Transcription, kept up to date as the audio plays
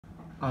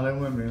အားလုံး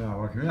ပဲမင်္ဂလာ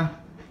ပါခင်ဗျာ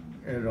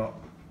အဲ့တော့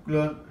ကုလ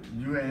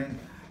UN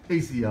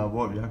HCR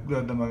ပေါ့ဗျာကုလ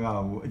သမဂ္ဂ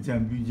ကိုအကြံ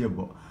ပြုချက်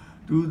ပေါ့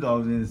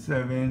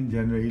2007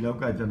 January လောက်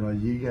ကကျွန်တော်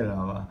ရေးခဲ့တာ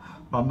ပါ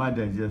Burma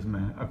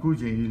Digestment အခု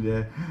ချိန်ကြီးလဲ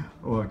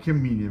ဟိုခင်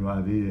မိနေပါ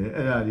သေးတယ်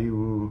အဲ့ဒါလေး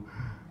ကို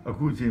အ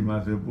ခုချိန်မှာ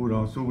ဆိုပို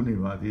တော်စိုးနေ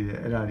ပါသေးတယ်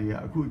အဲ့ဒါတွေက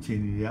အခုချိ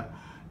န်တွေက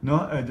เนา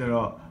ะအဲ့ကြ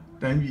တော့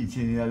တိုင်းပြည်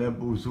ချိန်တွေကလည်း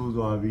ပိုဆိုး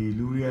သွားပြီ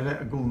လူတွေကလည်း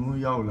အကုန်လုံး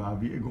ရောက်လာ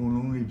ပြီအကုန်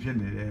လုံးလေးဖြစ်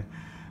နေတယ်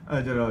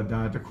အဲ့ကြတော့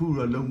ဒါတခု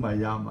တော့လုံးမ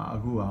ရမှာအ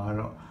ခုက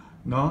တော့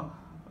เนาะ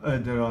အဲ့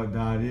ကြတော့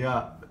ဒါတွေက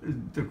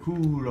တခု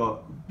တော့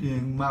ပြ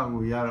င်မ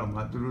ကိုရတော့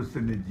မှာသူတို့စ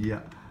နစ်ကြီးอ่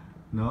ะ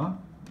เนาะ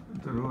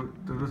သူ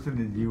တို့စန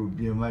စ်ကြီးကို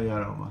ပြင်မရ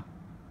တော့မှာ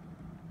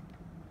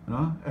เน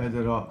าะအဲ့ကြ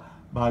တော့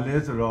ဘာလဲ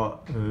ဆိုတော့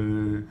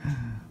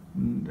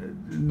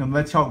နံပါ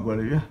တ်6ပေါ့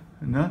လေဗျာ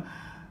နော်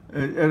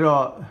အဲ့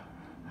တော့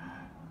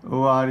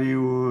ဟိုဟာတွေ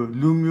ကို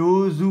လူ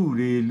မျိုးစု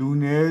တွေလူ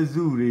နည်း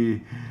စုတွေ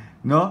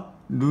နော်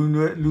လူ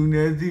န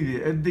ည်းစုတွေ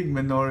ethnic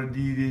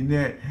minority တွေ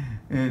နဲ့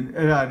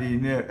အဲ့ဒါတွေ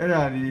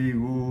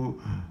ကို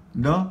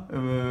နော်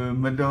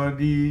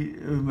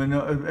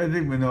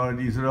ethnic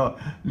minority ဆိုတော့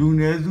လူ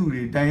နည်းစု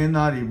တွေတိုင်းရင်း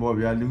သားတွေပေါ့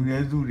ဗျာလူန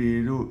ည်းစုတွေ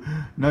တို့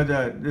နောက်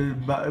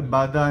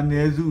ဘာသာန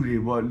ည်းစုတွေ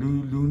ပေါ့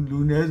လူ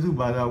နည်းစု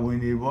ဘာသာဝင်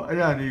တွေပေါ့အဲ့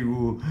ဒါတွေ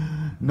ကို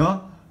နော်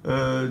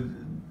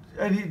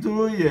အဲ့ဒီသူ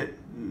တို့ရဲ့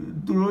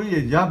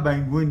ရပို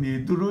င်ခွင့်တွေ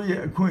သူတို့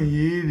ရဲ့အခွင့်အ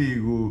ရေးတွေ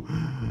ကို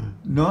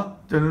နော်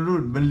ကျွန်တော်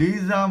တို့မ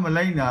လေးစားမ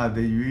လိုက်နာ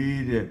တဲ့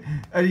ရွေးတဲ့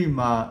အဲ့ဒီ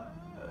မှာ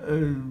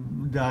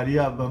ဒါတွေ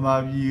ကဗမာ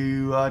ပြည်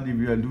ကနေ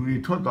ပြီးတော့လူတွေ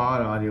ထွက်သွား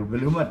တာတွေဘယ်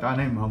လိုမှတား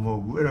နိုင်မှာမဟု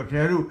တ်ဘူးအဲ့တော့ခ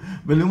င်ဗျားတို့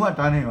ဘယ်လိုမှ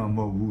တားနိုင်မှာမ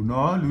ဟုတ်ဘူးเน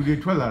าะလူတွေ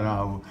ထွက်လာတာ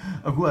ကို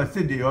အခုကစ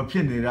စ်တွေရောဖြ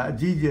စ်နေတာအ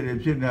ကြီးကျယ်တွေ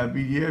ဖြစ်နေတာ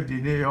PDF တွေ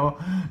နဲ့ရော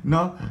เน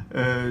าะ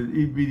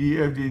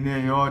PDF တွေ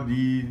နဲ့ရော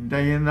ဒီ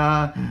တိုင်းရင်း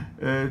သား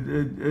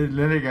လ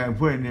က်နက်ကိုင်အ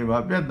ဖွဲ့တွေပါ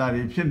ပြတ်သား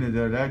တွေဖြစ်နေကြ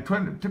တာထွ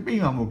က်ပြိ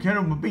မှာမဟုတ်ခင်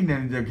ဗျားတို့မပြိနို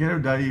င်ကြခင်ဗျား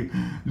တို့ဒါတွေ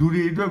လူ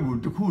တွေအတွက်ကို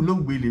တခုလု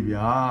ပ်ပေးလေ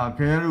ဗျာခ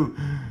င်ဗျားတို့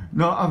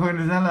နော်အာဖဂန်န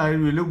စ္စတန်လာ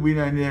တွေလုတ်ပေး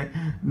နိုင်တယ်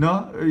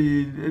နော်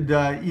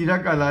ဒါအီရ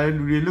တ်ကလာတဲ့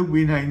လူတွေလုတ်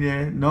ပေးနိုင်တ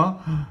ယ်နော်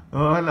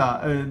ဟုတ်လား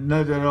နော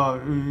က်ကျတော့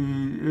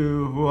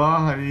ဟို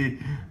ဟာတွေ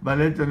ဘာ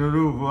လဲကျွန်တော်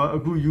တို့အ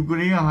ခုယူက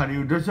ရိန်းကဟာတွေ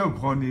ကိုတက်ဆော့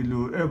ခေါ်နေ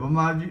လို့ဗ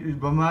မာပြ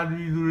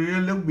ည်သူတွေ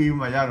လုတ်ပေး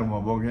မှရတော့မှာ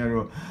ပေါ့ခင်ဗျား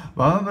တို့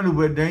ဘာမှမလုပ်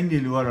ပဲတိုင်းနေ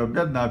လို့ကတော့ပြ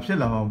ဿနာဖြစ်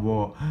လာမှာ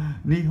ပေါ့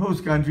နီ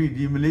host country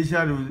ဒီမလေး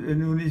ရှားတို့အင်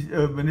ဒိုနီး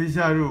ရှားမလေး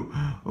ရှားတို့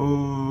ဟို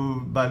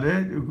ဘာလဲ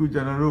အခုကျွ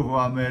န်တော်တို့ဟို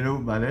အမေတို့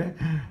ဘာလဲ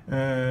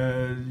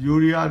ယူ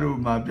ရီးယားတို့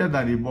မှာပြဿ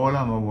နာတွေပေါ်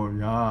လာမှာပေါ့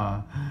ဗျာ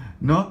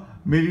နော်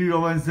မေရီရို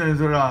ဘန်ဆန်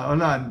ဆိုတာဟုတ်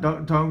လား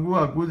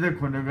1998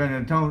ခုနှစ်ကနေ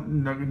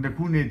1000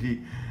ခုနှစ်ထိ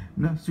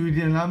နော်ဆွီဒ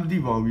င်လားမသိ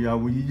ပါဘူးဗျာ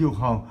ဝန်ကြီးချုပ်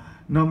ဟောင်း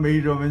နော်မေရီ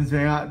ရိုဘန်ဆ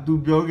န်ကသူ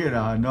ပြောခဲ့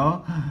တာနော်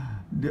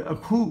အ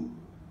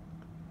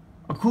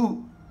ခု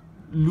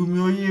လူ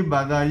မျိုးရေး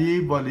ဘာသာ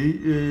ရေးပေါ့လေ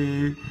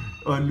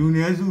လူန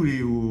ည်းစုတွေ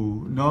ကို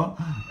နော်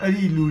အဲ့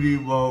ဒီလူတွေ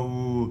ပေါ့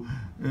ဟို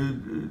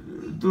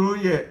သူတို့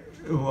ရဲ့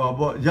ဟို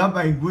ပေါ့ရ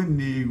ပိုင်ခွင့်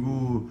တွေ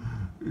ကို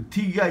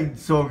ထိခိုက်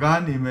စော်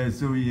ကားနေမယ်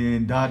ဆိုရင်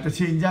ဒါတစ်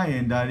ချိန်ကြရ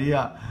င်ဒါတွေက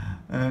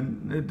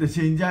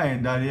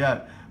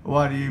ဟို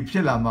ဟာတွေဖြ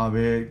စ်လာမှာ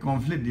ပဲ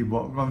conflict တွေ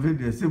ပေါ့ conflict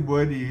တွေစစ်ပွဲ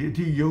တွေအ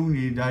ထီးယုံ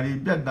တွေဒါတွေ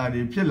ပြတ်တာ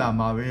တွေဖြစ်လာ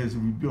မှာပဲ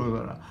ဆိုပြီးပြော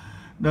သွားတာ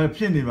ဒါ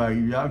ဖြစ်နေပါ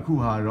ပြီဗျာအခု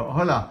ဟာတော့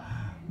ဟုတ်လား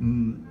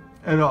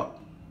အဲ့တော့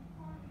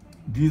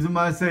ဒီဇင်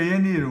ဘာ10ရ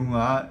က်နေ့တုန်းက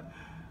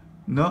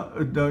နော်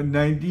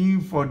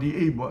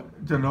1948ပေါ့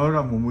ကျွန်တော်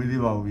တော့မမွေး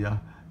သေးပါဘူးဗျာ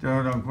ကျွန်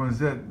တော်တော့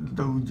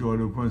53ကျော်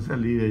လို့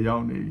54ရဲ့ရော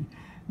က်နေပြီ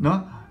နော်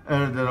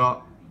အဲ့တော့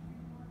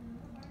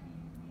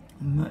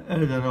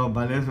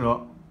ဘာလဲဆို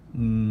တော့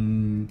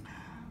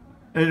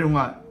အဲ့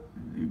တော့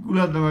ကုလ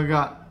သမဂ္ဂ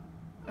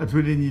အထွေ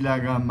ထွေညီလာ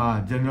ခံမှာ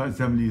General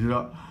Assembly ဆို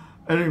တော့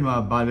အဲ့ဒီမှာ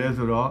ဘာလဲ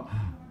ဆိုတော့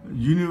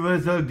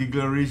Universal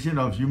Declaration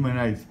of Human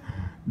Rights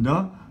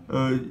နော်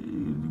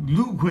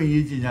လူခွင့်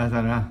ရေးကြေညာစာ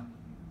တမ်း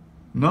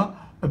နော်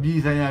အပြည်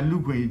ဆိုင်ရာလူ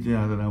ခွင့်ရေးကြေ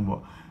ညာစာတမ်း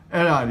ပေါ့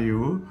အဲ့ဒါတွေ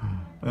ကို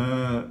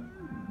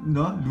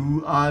နော်လူ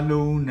အား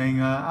လုံးနိုင်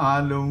ငံ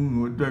အားလုံး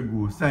ကိုအတွက်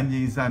ကိုစံချိ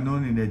န်စံနှု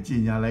န်းနေတဲ့ကြေ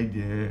ညာလိုက်တ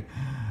ယ်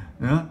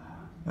နော်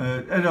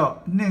အဲ့တော့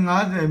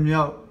250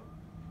မြောက်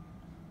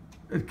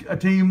အ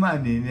ထိမ်းအမှတ်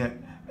အနေနဲ့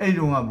အဲ့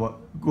တုန်းကပေါ့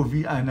ကိုဖီ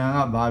အာနန်က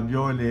ဘာ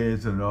ပြောလဲ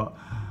ဆိုတော့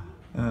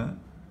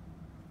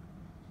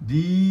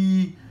ဒီ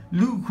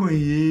လူခွင့်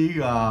ရေး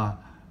က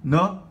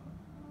နော်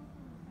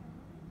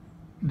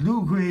လူ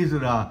ခွင့်ရေး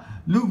ဆိုတာ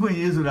လူတွေ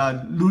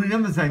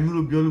နဲ့မဆိုင်ဘူး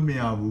လို့ပြောလို့မ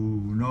ရ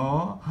ဘူးเนา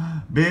ะ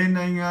ဘယ်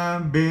နိုင်ငံ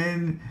ဘ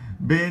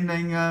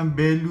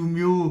ယ်လူ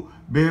မျိုး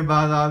ဘယ်ဘာ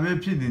သာပဲ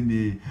ဖြစ်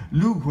နေ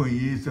လူခွင့်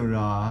ရေးဆို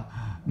တာ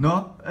เนาะ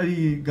အဲ့ဒီ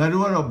ငါ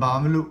တို့ကတော့ဘာ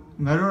မလို့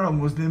ငါတို့ကတော့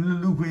မွတ်စလင်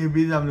လူခွင့်ရေး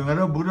ပေးကြမလို့ငါ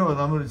တို့ဗုဒ္ဓဘာ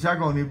သာမလို့တခြား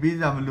ကောင်တွေပေး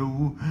ကြမလို့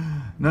ဘူး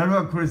ငါ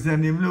တို့ကခရစ်ယာန်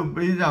တွေမလို့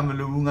ပေးကြမ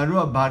လို့ဘူးငါတို့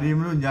ကဘာတွေ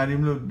မလို့ညာတွေ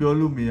မလို့ပြော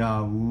လို့မရ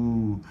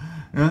ဘူး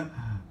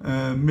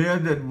mere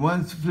that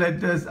once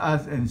flatters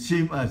us and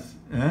shame us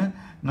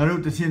ငါတို့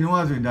တချင်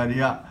တော့ဆိုရင်ဒါတွေ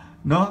က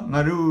နော်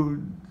ငါတို့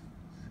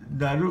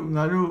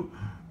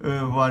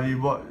ဟွာဒီ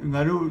ပေါ့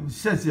ငါတို့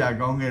ဆက်စရာ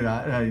ကောင်းခဲ့တာ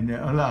အဲ့ဒါတွေနဲ့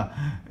ဟုတ်လား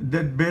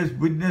that bears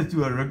witness to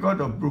a record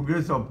of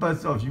progress of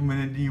paths of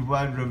humanity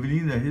while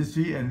revealing the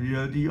history and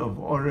reality of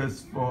horrors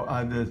for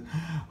others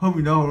ဟုတ်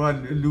ပြီနော်ဟိုက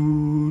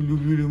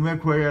လူမဲ့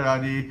ခွဲရတာ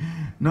ဒီ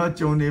နော်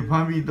ကြုံနေဖ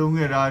မ်းပြီးသုံး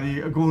ခဲ့တာဒီ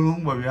အကုန်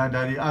လုံးပေါ့ဗျာ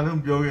ဒါဒီအား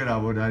လုံးပြောခဲ့တာ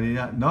ပေါ့ဒါတွေ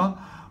ကနော်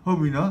ဟုတ်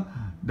ပြီနော်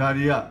ဒါ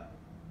တွေက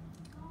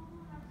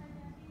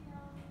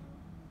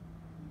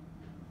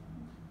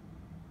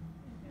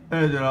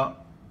အဲ့ဒါ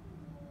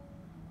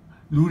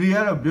လူတွေက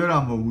တော့ပြောတာ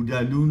မဟုတ်ဘူးဒါ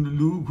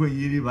လူအခွင့်အ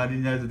ရေးတွေဗာဒီ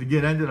ညာတက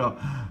ယ်တမ်းကျတော့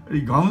ဒီ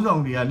ခေါင်းဆော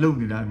င်တွေကလုံ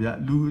နေတာဗျ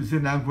လူစ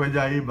င်တန်းခွဲကြ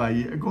ရေးပါ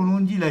ရေးအကုန်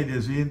လုံးကြည့်လိုက်တ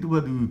ယ်ဆိုရင်သူ့ဘ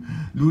က်သူ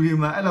လူတွေ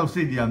မှာအဲ့လောက်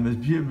စိတ်တွေကမ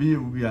ဖြစ်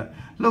ဘူးဗျ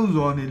လှုံ့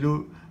ဆော်နေလို့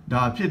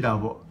ဒါဖြစ်တာ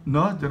ပေါ့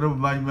နော်ကျွန်တော်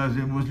မိုင်းမစ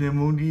င်မွတ်စလင်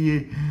မုန်ဒီ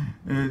ရေး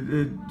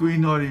တွ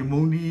င်းတော်တွေမု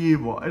န်ဒီရေး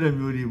ပေါ့အဲ့လို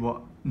မျိုးတွေပေါ့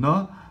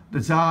နော်တ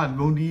ခြား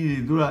မုန်ဒီတွေ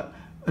သူက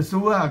အ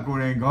စိုးရကိုယ်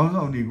တိုင်ခေါင်း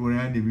ဆောင်တွေကိုယ်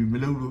တိုင်နေပြီးမ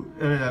လုပ်လို့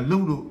အဲ့ဒါ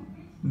လုံလို့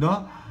နော်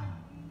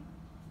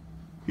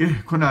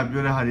ခုန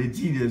ပြောတဲ့ဟာတွေကြ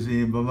ည့်တယ်ဆိုရ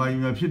င်ဗမာပြ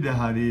ည်မှာဖြစ်တဲ့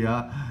ဟာတွေက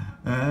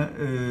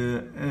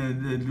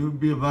လူ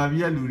ဘာ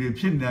ပြလူတွေ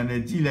ဖြစ်နေတာ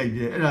နဲ့ကြည့်လိုက်တ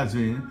ယ်အဲ့ဒါ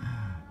ဆိုရင်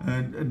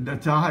တ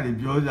ခြားဟာတွေ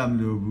ပြောကြမ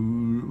လို့ဘူး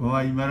ဗမာ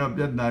ပြည်မှာတော့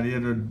ပြဿနာတွေက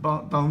တော့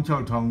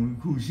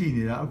16000ခုရှိ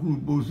နေတာအခု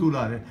ပိုဆိုး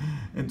လာတယ်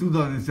2007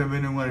တု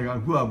န်းက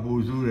အခုကပို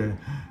ဆိုးတယ်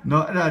เนา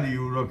ะအဲ့ဒါတွေ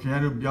ကိုတော့ခင်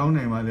ဗျားတို့ပြောင်း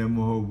နိုင်မှာလည်းမ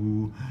ဟုတ်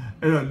ဘူး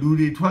အဲ့တော့လူ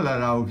တွေထွက်လာ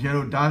တာကိုခင်ဗျား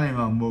တို့တားနိုင်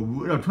မှာမဟုတ်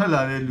ဘူးအဲ့တော့ထွက်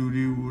လာတဲ့လူ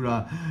တွေက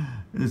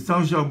စော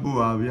င့်ရှောက်ဖို့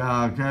ပါဗျာ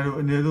ခင်ဗျားတို့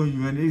အနည်းဆုံး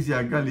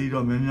UNHCR ကတ်လေး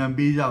တော့မြန်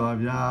ပေးကြပါ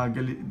ဗျာ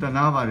တ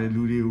နာပါတယ်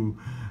လူတွေကို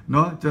เน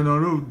าะကျွန်တော်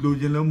တို့လို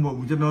ချင်လို့မဟုတ်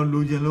ဘူးကျွန်တော်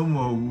လိုချင်လို့မ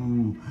ဟုတ်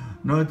ဘူး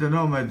เนาะကျွန်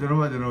တော်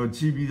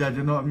ချီးပြီးသား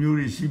ကျွန်တော်အမျိုး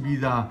တွေရှိပြီး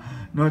သား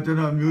เนาะကျွန်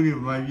တော်အမျိုးတွေ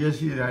မှာရက်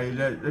ရှိတာတွေ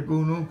လည်းအကု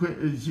န်လုံးခွင့်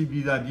ရှိ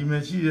ပြီးသားဒီမှာ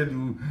ရှိတဲ့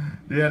လူ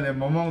တွေကလည်း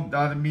မောင်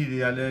သားသမီးတွေ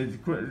ကလည်း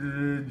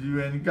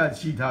UN က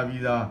ရှိထား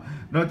ပြီးသား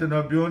เนาะကျွန်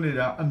တော်ပြောနေ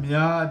တာအ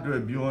များအတွ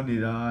က်ပြောနေ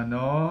တာเน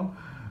าะ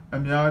အ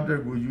များအတွ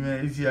က်ကို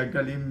UNHCR က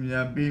လေးမြ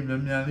န်ပေး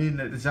မြန်လေး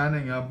နဲ့တခြား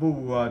နိုင်ငံပို့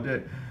ဖို့တဲ့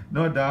เน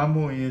าะဒါမှမ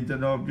ဟုတ်ရင်ကျွ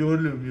န်တော်ပြော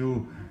လို့မျိုး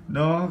เน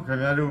าะခင်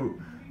ဗျားတို့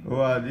ဟို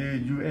ဟာဒီ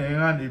UN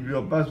ကနေပြီး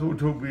တော့ passport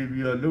ထုတ်ပေး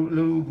ပြီးတော့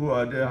လုပ်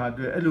ဖို့တဲ့ဟာ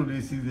တွေအဲ့လို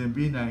လေးစီစဉ်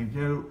ပေးနိုင်ကြ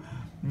လို့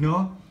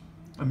နော်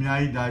အများ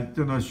ကြီးဒါ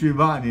ကျွန်တော်ရွှေ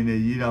ဘအနေနဲ့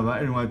ရေးတာပါ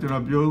အဲ့တော့ကျွန်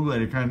တော်ပြောဦး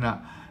တယ်ခဏ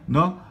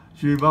နော်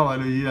ရွှေဘပါ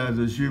လို့ရေးတာ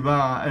ဆိုရွှေဘ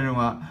အဲ့တော့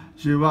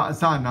ရွှေဘအ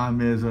စနာမ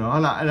ယ်ဆိုတော့ဟု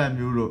တ်လားအဲ့လို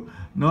မျိုးလို့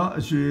နော်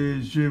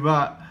ရွှေဘ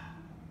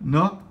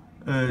နော်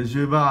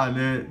ရွှေဘလ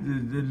ည်း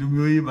လူ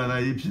မျိုးရေးဘာသာ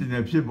ရေး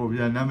ဖြစ်ပေါ်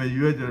ဗျာနာမည်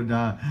ရွေးကြ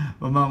တာ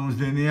ဗမာမွတ်စ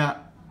လင်တွေက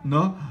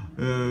နော်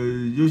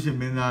ရုပ်ရှင်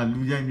မင်းသားလူ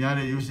ကြိုက်များ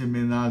တဲ့ရုပ်ရှင်မ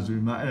င်းသားဆို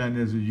ပြီးမှအဲ့ဒါ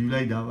နဲ့ဆိုယူ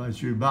လိုက်တာပါ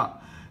ရွှေဘ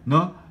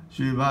နော်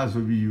ရွှေဘ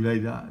ဆိုပြီးယူလို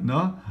က်တာ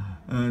နော်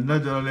နော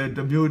က်ကြတော့လေတ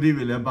မျိုးလေး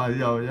ပဲလည်းပါ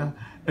ရအောင်ဗျာ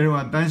အဲ့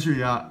တော့တန်းရွှေ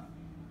ရ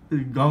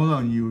ခေါင်းဆော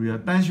င်ကြီးကိုဗျာ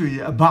တန်းရွှေ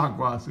ရဲ့အဘ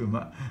ကွာဆိုမှ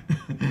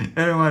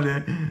အဲ့တော့လေ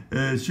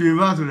ရွှေ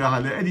ဘဆိုတာဟာ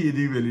လေအဲ့ဒီအ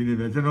သေးပဲလေးနေ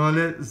ပဲကျွန်တော်လ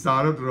ည်းစာ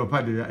တော့တော်တော်ဖ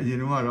တ်တယ်ဗျာအရင်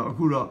တုန်းကတော့အ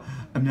ခုတော့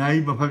အများ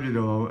ကြီးမဖတ်ပြ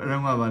တော့ပါဘူးအဲ့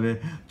တော့ကလည်း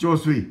ကြော်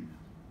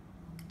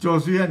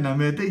ဆွေရဲ့နာ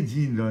မည်တိတ်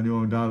ကြီးနေတော့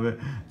ညောဒါပဲ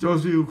ကျော်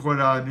ဆွေကိုခေါ်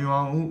တာညော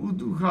ဥ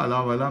ဒုခလာ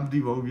ပါလားမသိ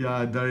ပါဘူးဗျာ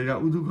ဒါတွေက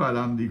ဥဒုခ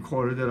လာမသိ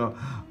ခေါ်ရကြတော့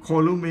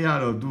ခေါ်လို့မရ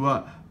တော့ तू က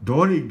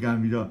ဒေါ်ရီကန်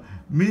ပြီးတော့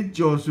မင်း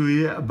ကျော်ဆွေ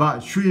ရဲ့အဘ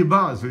ရွှေဘ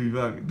ဆိုပြီး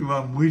တော့ तू က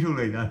မွေးထုတ်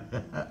လိုက်တာ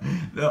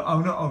အော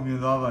င်တော့အောင်မြင်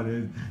သွားပါတ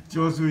ယ်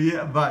ကျော်ဆွေရဲ့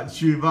အဘ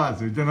ရွှေဘ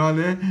ဆိုကျွန်တော်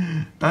လည်း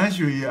တန်း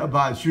ရွှေရဲ့အဘ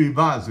ရွှေဘ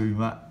ဆိုပြီး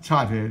မှချ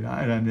ထဲတာ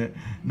အဲ့ဒါနဲ့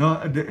နော်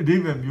အတိ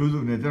ပဲမျိုး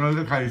စုံနဲ့ကျွန်တော်လ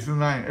ည်းခါရီစဉ်း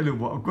စားရင်အဲ့လို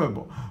ပေါ့အကွက်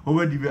ပေါ့ဟိုဘ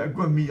က်ဒီဘက်အ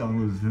ကွက်မိအောင်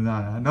လို့စဉ်း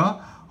စားတာနော်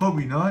ဟုတ်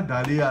ပြီနော်ဒါ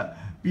လေးက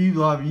ပြီး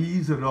သွားပြီ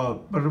ဆိုတော့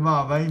ပထမ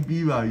ပိုင်း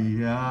ပြီးပါပြီ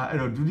ဗျာအဲ့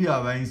တော့ဒုတိယ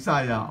ပိုင်းစ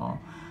ရအောင်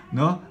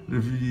နော်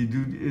refugee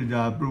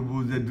ဒါ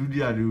proposal ဒုတိ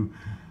ယတူ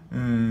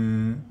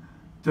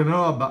ကျွန်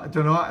တော်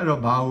အဲ့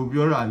တော့ဘာကို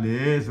ပြောတာလဲ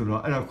ဆို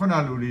တော့အဲ့တော့ခုန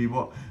လူတွေ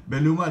ပေါ့ဘ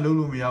ယ်လိုမှလုပ်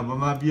လို့မရဗ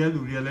မာပြည်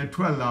လူတွေကလည်း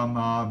ထွက်လာ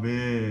မှာပဲ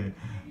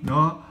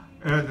နော်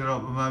အဲ့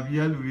တော့ဗမာပြ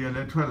ည်လူတွေကလ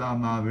ည်းထွက်လာ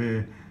မှာပဲ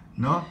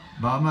နော်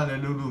ဘာမှလ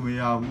ည်းလုပ်လို့မ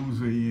ရဘူး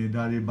ဆိုရင်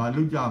ဒါတွေဘာ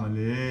လုပ်ကြမ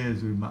လဲ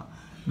ဆိုမှ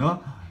နော်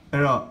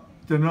အဲ့တော့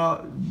ကျွန်တော်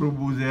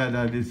proposal ရ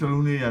တာဒီစ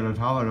လုံးလေးရတော့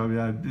ထားပါတော့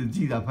ဗျာကြ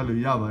ည့်တာဖတ်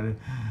လို့ရပါတယ်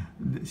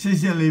ရှ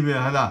င်းလေးပဲ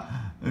ဟာလား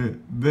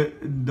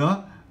နော်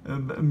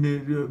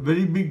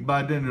very big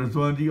burden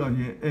responsibility on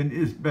and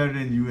is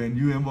parent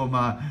UN ပေါ်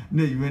မှာ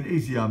နဲ့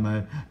UNHCR မှာ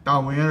တာ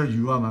ဝန်ရတော့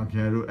ယူရမှာခ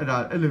င်ဗျားတို့အဲ့ဒါ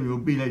အဲ့လို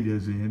မျိုးပေးလိုက်တယ်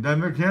ဆိုရင်ဒါပေ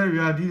မဲ့ခင်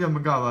ဗျားတို့ဒီကမ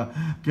ကပါ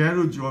ခင်ဗျား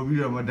တို့ကြော်ပြီး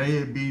တော့မတည်းရ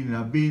ပေးနေ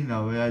တာ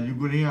ဗျာယူ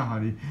ကရိန်းကဟာ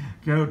ဒီ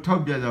ခင်ဗျားတို့ထော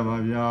က်ပြကြပါ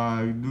ဗျာ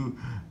လူ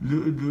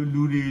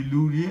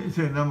တွေအစ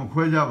င်သားမ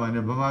ခွဲကြပါ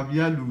နဲ့ဗမာပြ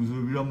ည်လူ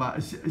ဆိုပြီးတော့မှ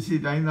အရှိ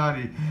တိုင်းသား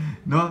တွေ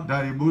နော်ဒါ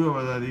တွေဘုရား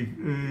ဘာသာတွေ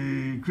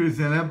ခရစ်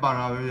ယာန်လည်းပါ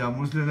တာပဲဗျာ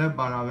မွတ်စလင်လည်း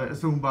ပါတာပဲအ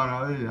စုံပါတာ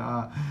ပဲဗျာ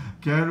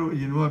ကျဲတို့အ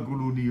ရင်ကကို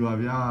လိုနီပါ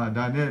ဗျာ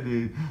ဒါနဲ့ဒီ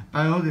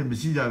တိုင်းရောစင်မ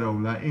ရှိကြတော့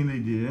ဘူးလားအင်္ဂလိ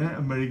ပ်တွေ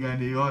အမေရိကန်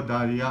တွေရောဒါ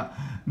တွေက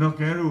နော်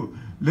ကျဲတို့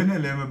လက်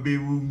နဲ့လည်းမပေး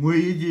ဘူးငွေ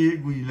ရေးကြီးအ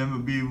ကူကြီးလည်းမ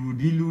ပေးဘူး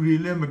ဒီလူတွေ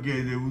လည်းမက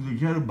ယ်သေးဘူးဆို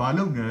ကျဲတို့ဘာ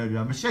လုပ်နေလဲ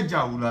ဗျာမရှက်ကြ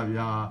ဘူးလား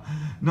ဗျာ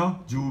နော်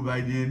ဂျိုဘို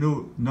င်ဒန်တို့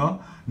နော်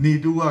နေ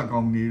တိုးက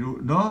ကောင်နေတို့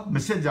နော်မ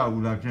ရှက်ကြ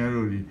ဘူးလားကျဲ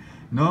တို့ဒီ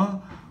နော်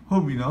ဟု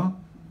တ်ပြီနော်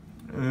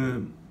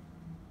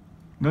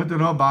နော်ကျွ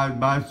န်တော်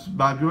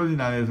ဘာပြောနေ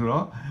တာလဲဆို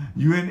တော့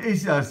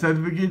UNHCR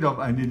Certificate of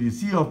Identity C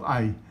of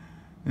I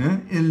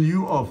in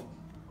lieu of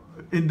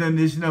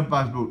international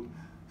passport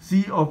C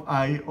of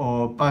I or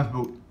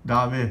passport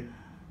ဒါပဲ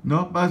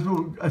နော်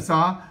passport အ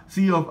စား C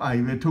of I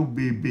ပဲထုတ်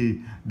ပေး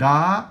ဒါ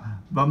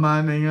ဗမာ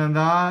နိုင်ငံ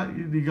သား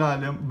ဒီက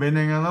လည်းဘယ်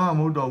နိုင်ငံသားမှ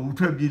မဟုတ်တော့ဘူး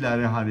ထွက်ပြေးလာ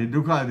တဲ့ဟာတွေဒု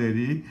က္ခတွေ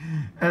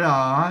အဲ့ဒါ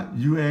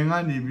UN က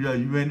နေပြီးတော့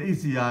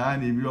UNHCR က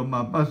နေပြီးတော့မှ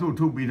passport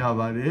ထုတ်ပေးထား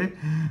ပါတယ်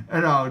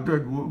အဲ့ဒါအတွ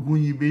က်ကိုအကူ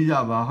အညီပေးကြ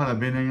ပါဟုတ်လား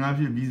ဘယ်နိုင်ငံ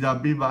ဖြစ်ဗီဇာ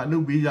ပေးပါအလု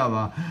ပ်ပေးကြ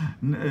ပါ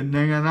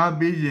နိုင်ငံသား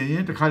ပေးရ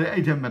င်တခါလေ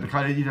အဲ့ထက်မှတခါ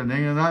လေကြီးတာနို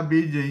င်ငံသား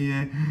ပေးရ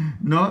င်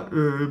နော်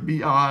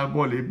PR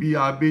ပေါ့လေ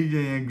PR ပေးရ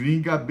င် green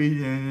card ပေး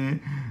ရင်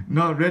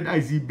နော် red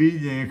IC ပေး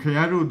ရင်ခင်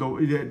ဗျားတို့တော့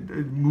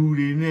မူ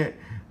တွေနဲ့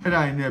အဲ့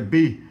ဒါနဲ့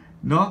ပေး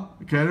နော်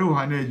ခင်ဗျားတို့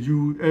ဟာနဲ့ယူ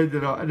အဲ့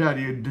ဒါ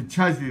တွေ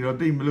charge တွေတော့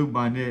တိတ်မလုပ်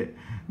ပါနဲ့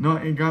နော်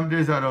income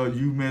tax ကတော့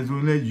ယူမယ်ဆို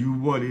ရင်လည်းယူ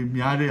ပေါ့လေ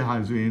များတဲ့ဟာ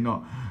ဆိုရင်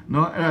တော့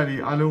နော်အဲ့ဒါတွေ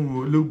အလုံး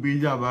ကိုအလုပ်ပေး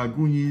ကြပါ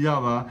ကူညီကြ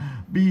ပါ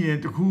ပြီးရင်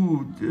တခု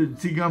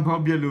စီကံဖော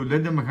က်ပြက်လို့လ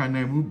က်သက်မခံ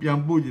နိုင်ဘူးပြန်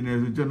ပို့ကျင်တယ်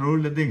ဆိုကျွန်တော်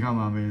တို့လက်သင့်ခံ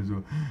ပါမယ်ဆို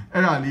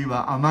အဲ့ဒါလေးပါ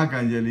အာမခံ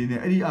ချက်လေး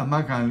နဲ့အဲ့ဒီအာမ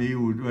ခံလေး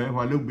ကို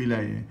ဟိုလုပ်ပေး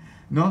လိုက်ရင်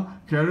နော်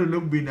ခင်ဗျားတို့လု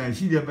ပ်ပေးနိုင်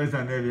ရှိတဲ့ပိုက်ဆံ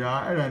တွေဗျာ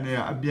အဲ့ဒါနဲ့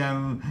အပြန်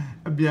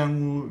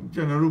ကို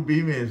ကျွန်တော်တို့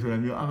ပေးမယ်ဆိုတာ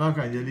မျိုးအာမ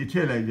ခံချက်လေးထ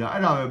ည့်လိုက်ကြ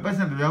အဲ့ဒါပဲပိုက်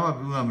ဆံတရားမှ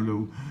ပြောမှမ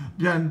လို့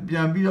ပြ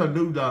န်ပြီးတော့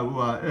လှုပ်တာဟို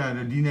ကအဲ့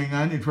ဒါဒီနိုင်ငံ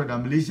ကနေထွက်တာ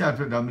မလေးရှား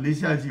ထွက်တာမလေး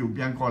ရှားရှိကို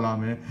ပြန်ခေါ်လာ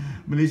မယ်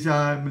မလေး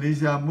ရှား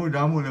မို့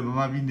ဒါမှမဟုတ်လည်းဗ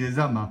မာပြည်နေဆ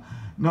က်မှာ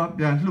နော်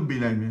ပြန်လှုပ်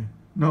ပေးလိုက်မယ်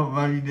နော်ဗ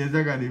မာပြည်နေဆ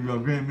က်ကနေပြီး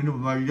တော့ခင်မင်းတို့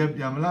ဗမာပြည်လည်း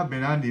ပြန်မလားဘ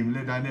ယ်ကနေမ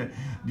လဲဒါနဲ့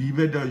ဒီဘ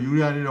က်တော့ယူ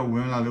ရတဲ့တော့ဝ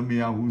င်လာလို့မ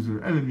ရဘူးဆို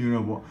တော့အဲ့လိုမျိုး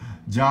တော့ပေါ့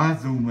ဂျား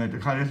စုံမဲ့တ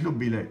ခါလေးလှုပ်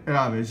ပေးလိုက်အဲ့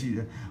ဒါပဲရှိတ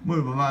ယ်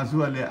မို့ဗမာအ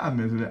စိုးရလည်းအပ်မ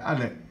ယ်ဆိုလည်းအပ်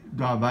လိုက်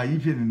ဒါဘာ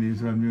ကြီးဖြစ်နေ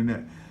ဆိုတော့မျိုး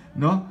နဲ့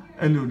နော်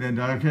အဲ့လိုနဲ့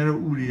ဒါခဲတော့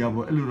ဥရိယ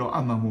ပေါ့အဲ့လိုတော့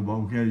အမှန်မဟုတ်ပါ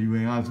ဘူးခဲ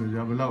UN ကဆိုကြ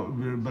ဘလော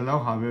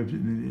က်ဟာပဲဖြ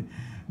စ်နေတယ်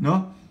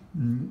နော်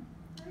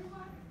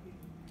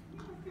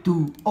to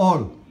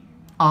all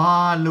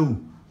အားလုံး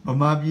ဗ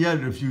မာပြည်က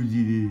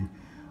refugee တွေ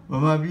ဗ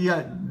မာပြည်က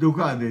ဒုက္ခ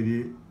တွေ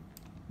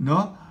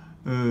နော်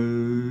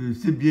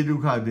စစ်ပြေးဒု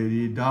က္ခ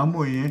တွေဒါမှမ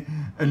ဟုတ်ရင်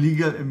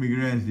illegal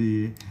immigrants တွေ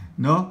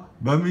နော်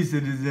Burmese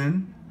citizen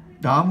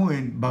ဒါမှမဟုတ်ရ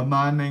င်ဗ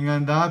မာနိုင်ငံ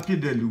သားဖြစ်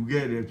တဲ့လူဖြ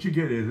စ်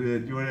ခဲ့တယ်ဆို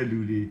တော့ပြောတဲ့လူ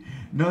တွေ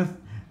နော်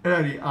အဲ့ဒါ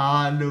ဒီ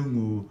အားလုံး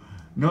ကို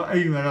နော်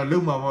အဲ့ဒီမှာတော့လုံ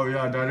မှာပေါ့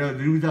ဗျာဒါတော့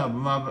သတိထားဗ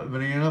မာ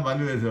နိုင်ငံကဘာ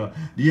လို့လဲဆိုတော့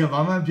ဒီကဘာ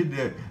မှဖြစ်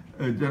တဲ့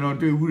ကျွန်တော်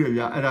တွေ့ဘူးတယ်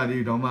ဗျာအဲ့ဒါတွေ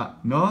တော့မှ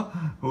နော်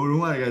ဟိုတု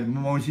န်းက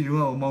မောင်ရှိတု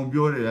န်းကမောင်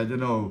ပြောတယ်ဗျာကျွ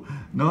န်တော်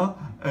နော်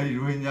အဲ့ဒီ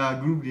ရိုဟင်ဂျာ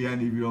group တွေက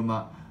နေပြီးတော့မှ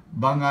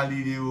ဘင်္ဂါလီ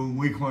တွေကို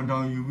ငွေခွန်ထော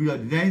င်ယူပြီးတော့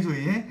ဒီတိုင်းဆို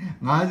ရင်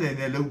90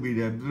နဲ့လုပ်ပြီး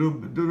တယ်သူ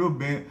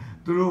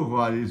တို့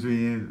ဟွာတွေဆို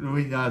ရင်ရိုဟ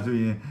င်ဂျာဆို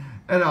ရင်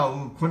အဲ့ဒါ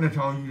ကို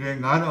9000ယူတယ်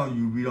9000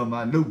ယူပြီးတော့မှ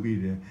လုပ်ပြီး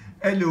တယ်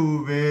အဲ့လို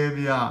ပဲ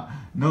ဗျာ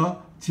နော်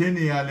ချင်း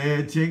တွေကလ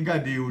ည်းချင်းက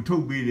တ်တွေကိုထု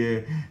တ်ပေးတယ်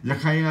ရ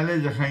ခိုင်ကလ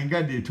ည်းရခိုင်က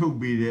တ်တွေထုတ်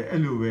ပေးတယ်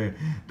အဲ့လိုပဲ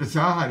တ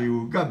ခြားဟာတွေ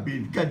ကိုကတ်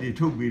တွေ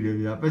ထုတ်ပေးတယ်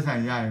ဗျာပတ်စံ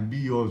ရရင်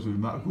ပြီးရောဆို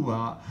မှအခုက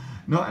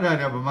နော်အဲ့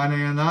ဒါကဗမာနို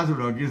င်ငံသားဆို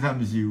တော့ကိစ္စ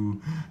မရှိဘူး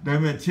ဒါပေ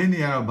မဲ့ချင်းတွေ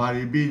ကတော့ဘာ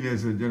တွေပေးလဲ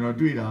ဆိုကျွန်တော်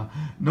တွေ့တာ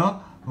နော်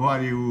ဟိုဟာ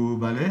တွေကို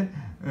ဗာလဲ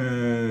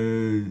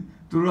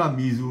သူတို့က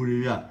မီဇိုတွေ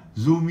ဗျ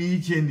ဇိုမီ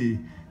ချင်းတွေ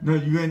နော်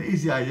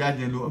UNHCR ရ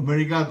ကျင်လို့အမေ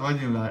ရိကသွား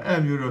ကျင်လာအဲ့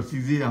မျိုးတော့စီ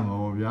စစ်ရမှာ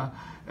ပေါ့ဗျာ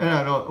အဲ့ဒါ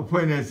တော့အ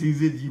ဖွဲ့နဲ့စီ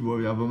စစ်ကြည့်ပေါ့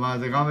ဗျာဗမာ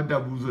စကားမတ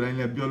တ်ဘူးဆိုတိုင်း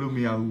လည်းပြောလို့မ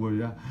ရဘူးပေါ့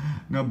ဗျာ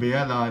နော်ဘယ်က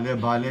လာလဲ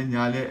ဘာလဲ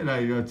ညာလဲအဲ့ဒါ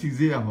တွေတော့စီစ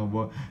စ်ရမှာ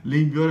ပေါ့လိ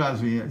န်ပြောတာ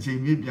ဆိုရင်အချိန်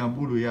မြင့်ပြန်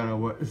ပို့လို့ရတာ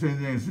ပေါ့အစင်း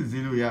စစ်စ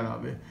စ်လို့ရတာ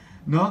ပဲ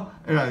နော်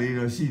အဲ့ဒါလေး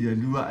တော့ရှိတယ်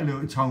လူကအဲ့လို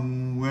အချောင်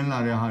ဝင်လာ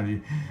တဲ့ဟာတွေ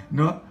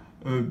နော်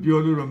ပြော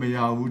လို့တော့မရ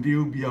ဘူးတ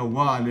ရုတ်ပြည်က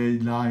ဝါလ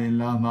ည်းလာရင်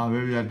လာမှာပဲ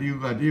ဗျာတရုတ်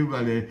ကလ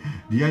ည်း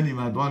ဒီကနေ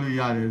မှသွားလို့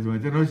ရတယ်ဆိုတော့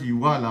ကျွန်တော်ရှိ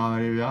ဝါလာ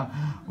တယ်ဗျာ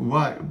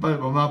ဝါ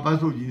ဗမာပတ်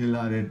စုပ်ကြီးနေ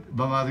လာတယ်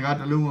ဗမာစကား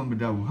တစ်လုံးမှမ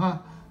တတ်ဘူးဟာ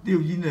တရု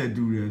တ်ကြီးနဲ့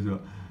တူတယ်ဆို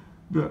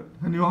တော့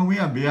ဟိုဟောင်းမ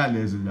င်းကဘယ်ရ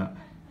လဲဆိုတာ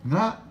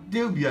ငါတ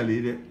ရုတ်ပြည်ကလေ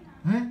တဲ့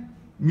ဟမ်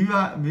မိဘ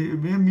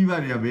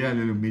တွေကဘယ်ရ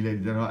လဲလို့မေးလိုက်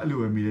ကျွန်တော်အဲ့လို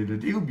ပဲမေးလိုက်တယ်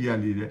တရုတ်ပြည်က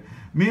လေတဲ့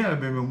မင်းက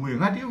ဘယ်မှာမွေး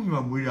ငါတရုတ်ပြည်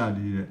မှာမွေးတာ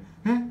လေတဲ့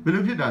ဟမ်ဘယ်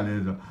လိုဖြစ်တာလဲ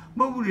ဆိုတော့မ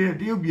ဟုတ်ဘူးလေ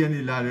တရုတ်ပြည်က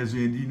နေလာတယ်ဆို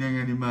ရင်ဒီနိုင်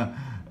ငံဒီမှာ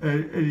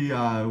အဲ့ဒီ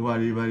ဟာဟို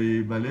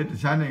ဘာလဲတ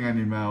ခြားနိုင်ငံ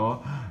တွေမှာရော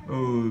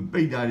ဟို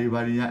ပိတ်တာတွေဘာ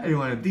တွေညာအဲ့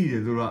တော့တိတ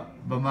ယ်ဆိုတော့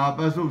ဗမာပ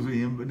တ်စုပ်ဆို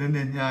ရင်နည်းန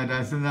ည်းညာတာ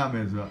စဉ်းစားမ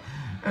ယ်ဆိုတော့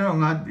အဲ့တော့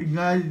ငါ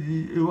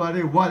ဟိုဝါ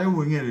တဲ့ဝ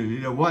င်ခဲ့တယ်လေ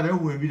ဝါတဲ့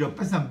ဝင်ပြီးတော့ပ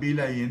တ်စံပေး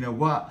လိုက်ရင်တော့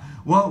ဝါ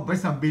ပတ်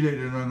စံပေးလိုက်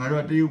တယ်တော့ငါ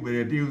တို့ကတရုတ်ပဲ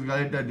တရုတ်စကား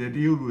လည်းတတ်တယ်တ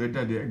ရုတ်လူလည်းတ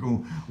တ်တယ်အကုန်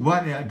ဝါ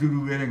နဲ့အတူတူ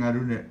ပဲငါ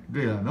တို့နဲ့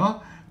တွေ့တာနော်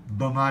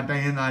ဗမာတို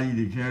င်းရင်းသားကြီး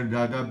တွေခင်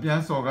ဗျာဒါပြန်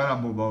စော်ကားတာ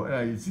မဟုတ်ပါဘူး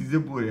အဲ့ဒါစီစ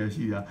စ်ပို့ရ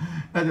ရှိတာ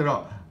အဲ့ဒါ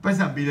တော့ပတ်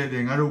စံပေးလိုက်တ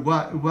ယ်ငါတို့ဝါ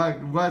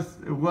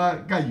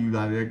ကတ်ယူ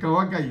လာတယ်က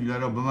တ်ယူလာ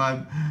တော့ဗမာ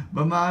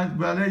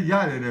ဘာလဲရ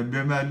တယ်ဘ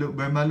ယ်မှာလု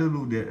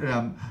ပ်တယ်အဲ့ဒါ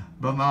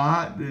ဗမာ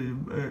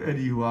အဲ့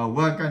ဒီဟို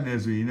ဝါကတ်နေ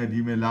ဆိုရင်လည်းဒီ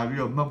မဲ့လာပြီး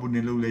တော့မှတ်ဖို့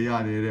နေလုပ်လဲရ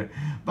တယ်တဲ့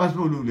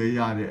passport လုပ်လဲရ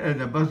တယ်အဲ့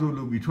ဒါ passport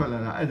လုပ်ပြီးထွက်လာ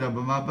တာအဲ့ဒါဗ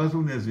မာ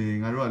passport နဲ့ဆိုရင်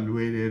ငါတို့ကလွ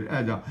ယ်တယ်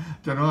အဲ့ဒါ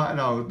ကြောင့်ကျွန်တော်ကအဲ့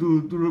ဒါကိုသူ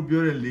တို့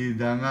ပြောတဲ့လေ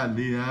တန်က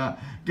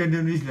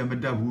Cantonese လည်းမ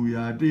တတ်ဘူး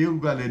ဗျာတရုတ်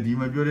ကလည်းဒီ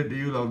မှာပြောတဲ့တ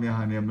ရုတ်လောက်နဲ့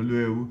ဟာနဲ့မလွ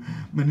ယ်ဘူး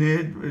မနေ့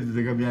စ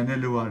ကားပြန်နဲ့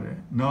လုပ်ရတယ်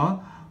နော်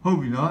ဟုတ်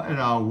ပြီနော်အဲ့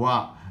ဒါဝ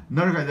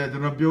နောက်တစ်ခါကျကျွ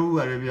န်တော်ပြောဦး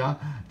ရတယ်ဗျာ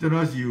ကျွန်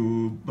တော်စီကို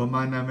ဗ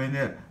မာနာမည်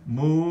နဲ့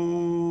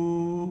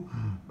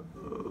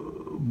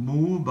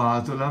မိုးဘာ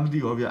ဆိုလားမသိ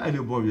ဘူးဗျာအဲ့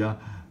လိုပေါ့ဗျာ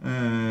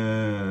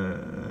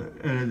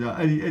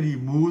အဲ့ဒီ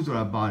မိုးဆို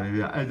တာပါတယ်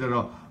ဗျာအဲ့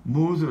တော့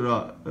မိုးဆို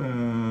တော့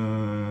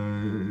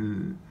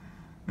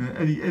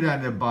အဲ့ဒါ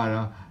နဲ့ပါ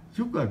တာ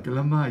Suka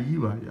Kalama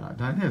Iva,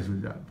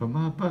 Danesuja,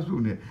 Pama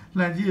Pasune,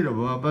 Lanjiro,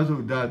 Pama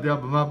Pasu,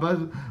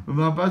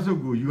 Pama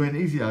Pasuku,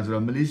 UNHCR,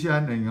 Malaysia,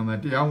 and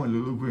Amatia, and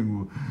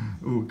Luluquingu,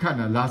 who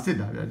kind of last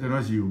it, I don't know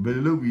you,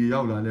 Belubi,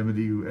 Yaula,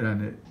 Lemedi,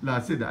 and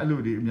last it,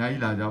 Aludi,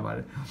 Yaila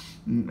Java,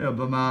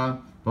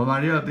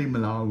 Pamaria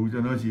Timala, who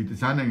don't know she, the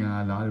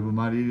Sananga,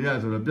 Maria,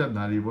 or a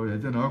Piatnari boy, I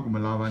don't know,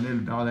 Malava,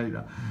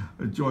 Dalida,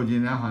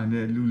 Georgina, and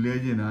Lu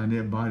Legend,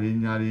 and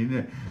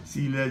Barinari,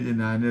 Sea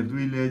Legend, and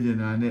Three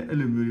Legend, and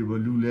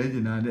Elumurible Lu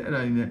Legend, and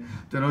Erine,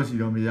 Tanoshi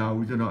Domia,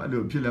 which are not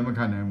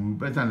Pilamacana,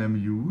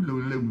 Betalem, you,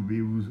 Lulu,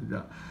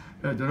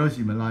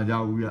 Tanoshi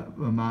Malaja,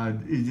 my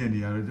agent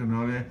here,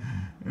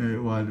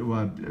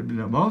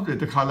 what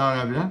the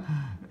color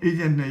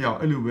agent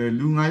Elube,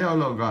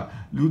 Lunga,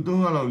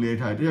 Lutonga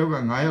later, they have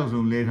got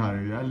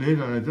later,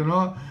 later,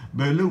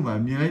 Beluma,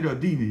 Minato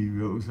Dini,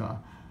 Rosa.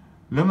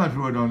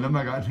 Lematura on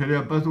Lemaga,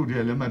 Terra Pasu,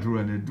 Lematura,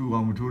 and do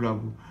on Matura.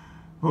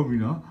 Hope you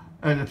know,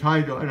 at the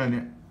tide of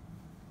Erane.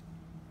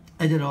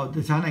 I don't know,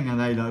 the Sanang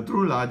and Ida,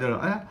 true ladder,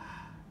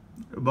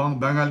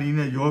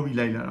 Bangalina, Yobi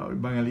Lila,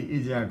 Bangali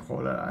Asia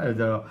caller,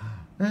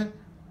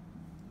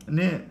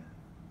 Nin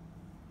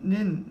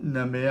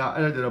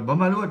Namea,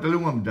 Bamalo,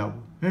 Telumum Dub,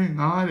 hey,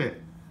 Nare.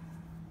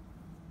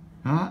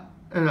 Huh?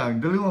 Era,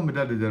 Telumum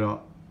Dadero.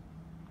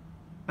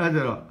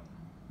 Adero,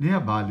 near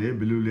Bali,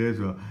 Blue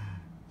Laser.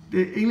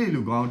 The English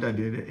look out at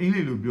it,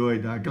 English look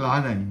good at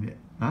Glana in it.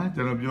 Huh?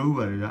 General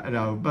Jover, at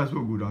our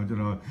Basso good on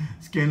General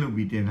Scan look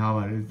beaten,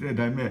 however, said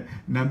I met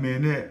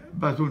Namene,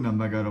 Basso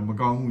Namaga,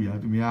 Macamuya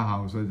to me a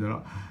house,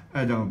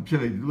 I don't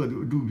Pele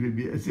do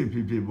be a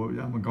simple people,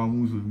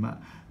 Macamus,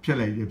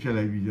 Pele,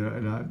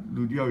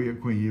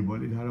 Ludio, Queen,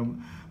 body,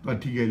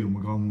 but Tigalu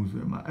Macamus,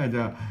 at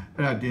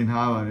the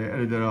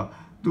Hava,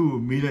 2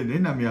 million,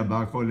 then I'm a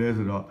back or less.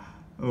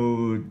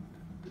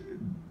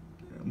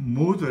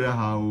 Most of the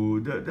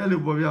house, the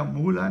Telebovia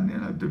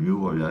Mulan, the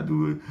view of that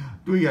do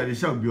ya the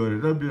shop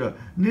builder.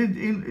 Need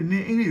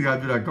English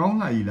got a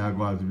Gona Ila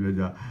was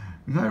builder.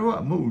 Nara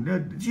moved,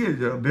 cheers,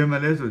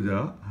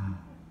 Bemaleso.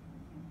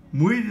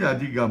 Muida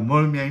diga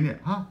Molmane,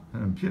 huh?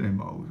 I'm killing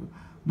Mouse.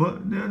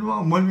 But there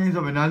were Molmanes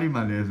of an Alima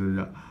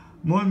Leser.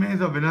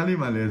 Molmanes of an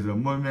Alima Leser,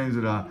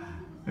 Molmanes are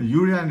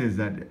Urian is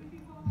that.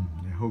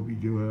 I hope you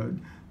do.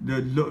 The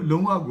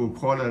Lomago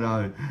call it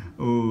out,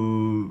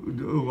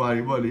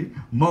 Wariboli,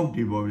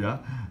 Mouti Bobia,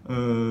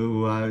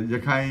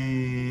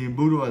 Yakai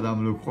Budu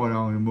Adam call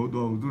out in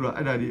Modo, Dura,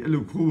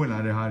 look who and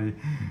I had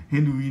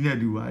Hindu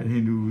Inedu,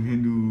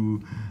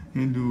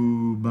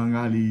 Hindu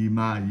Bangali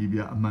Ma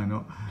Yibia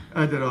Mano,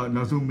 Edera,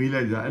 Nasu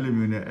Mila,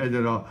 Element,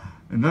 Edera,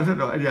 not at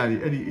all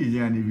any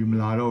Asian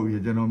Vimlaro,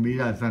 General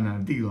Mila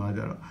Sana, Tigo,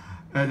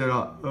 Edera,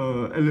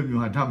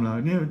 Element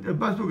Tamla,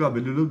 Basuga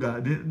Beluga,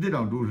 they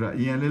don't do that,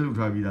 Ian Lelu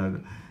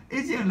Travida.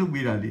 Asian look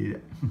be that day.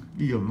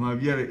 You my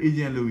dear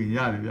Asian looking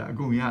yard,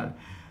 going yard.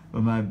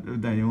 But my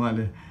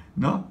Daniel,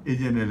 no,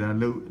 Asian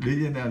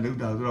legend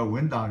looked out,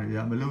 went down.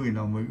 I'm looking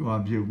on my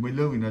view, we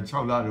look in a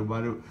chocolate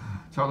about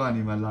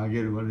Chalani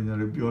Malaga, what in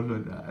a pure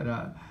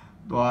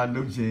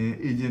looks in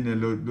Asian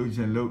looks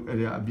and look at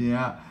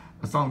a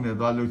song that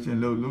looks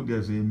and look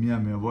at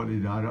Myanmar, what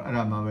is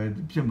Arama,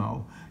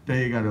 Pimau,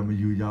 they got a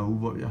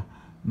Yuja,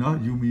 no,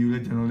 you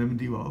let general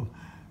limited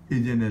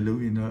Asian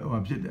look in a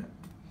object.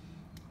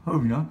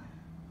 Hope you know.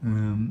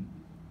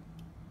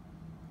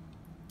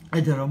 I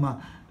tell my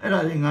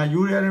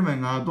you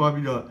remember,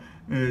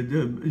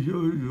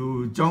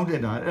 you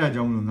joined that, I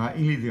don't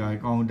English, I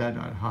count that,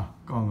 ha,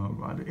 come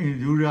about.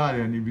 You are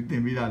and if you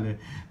think me that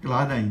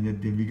glad in the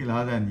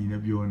Glada in the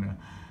Biona,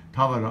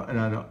 Tower,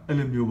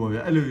 Elu boy,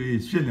 Elu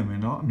is Shillam,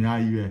 no,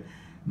 Mia,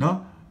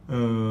 no,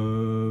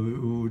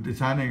 the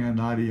Sanning and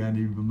Harry and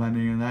the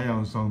Manning and I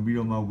on song,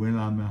 Bidoma,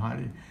 Winlam and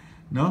Harry,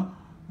 no,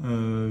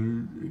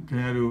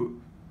 can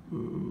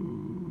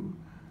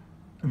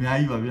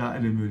Miaiva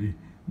Elemuri,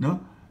 no?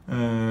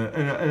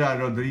 Era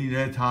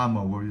Rodriguez time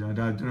or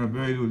that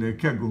very little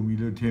Kagumi,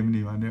 the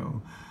Temni,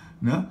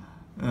 no?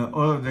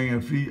 All of them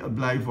are free,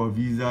 apply for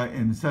visa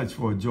and search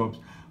for jobs.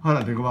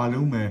 Hala the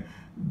Gualume,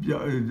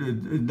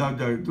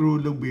 through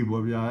look people,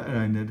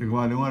 and the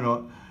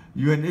Gualuma,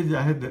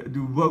 UNHCR had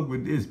to work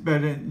with its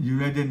parent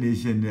United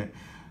Nations.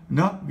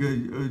 No?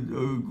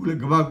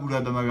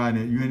 Gavakula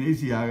Damagane,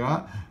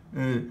 UNHCR.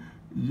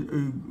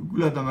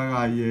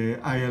 Gulatamaga,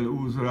 IL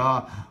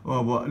Usra,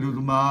 or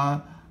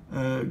Lutma,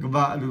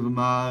 Gaba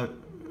Lutma,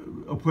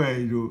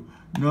 Apuedo,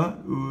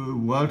 not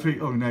World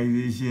Trade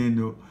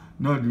Organization,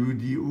 not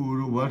the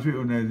World Trade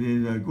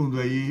Organization,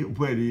 Kundai,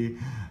 Puedi,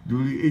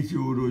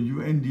 WHO,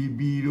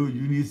 UNDP,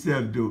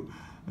 UNICEF,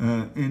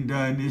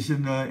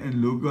 international and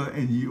local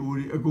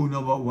NGO,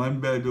 Akunaba,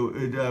 one bed,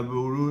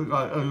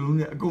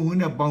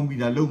 Akuna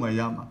Bambida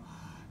Lomayama.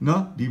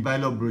 No, the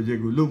pilot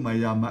project will look my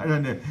yama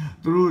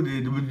through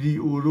the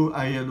Uru,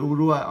 I and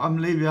Uru, I'm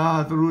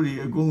Livia through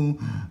the Gung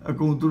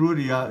through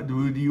the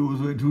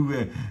also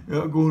to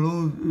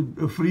go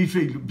free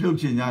trade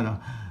built in Yara.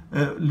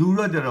 လူ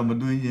တော့ကြတော့မ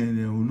သွင်းရင်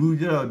လူ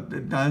ကြတော့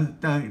တ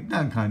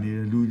န်းခံနေတ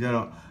ယ်လူကြ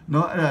တော့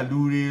နော်အဲ့ဒါလူ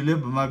တွေလ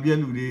ည်းဗမာပြည်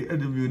လူတွေအဲ့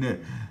လိုမျိုးနဲ့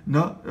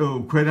နော်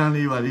ခွဲတန်း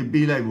လေးပါလေး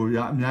ပေးလိုက်ပေါ့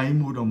ဗျာအများကြီး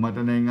မို့တော့မှတ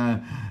နိုင်ငံ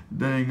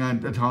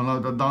1000လော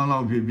က်1000လော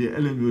က်ဖြစ်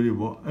အဲ့လိုမျိုးတွေ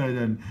ပေါ့အဲ့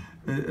ဒါ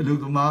အလုပ်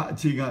သမားအ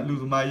ခြေခံအလုပ်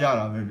သမားရ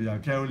တာပဲဗျာ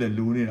ခဲလို့လည်း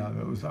လိုနေတာ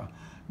ပဲဥစား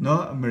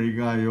နော်အမေရိ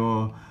ကရော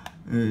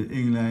အ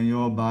င်္ဂလန်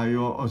ရောဘာ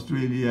ရောဩစ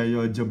တြေးလျ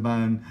ရောဂျပ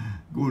န်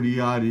ကိုရီး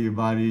ယားတွေ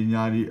ဘာတွေ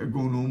ညာတွေအ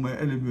ကုန်လုံးပဲ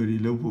အဲ့လိုမျိုးတွေ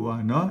လုပ်ဖို့ပါ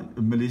နော်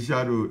မလေး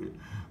ရှားတို့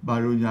ဘာ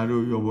တို့ညာ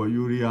တို့ရောပေါ့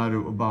ယူရီးယား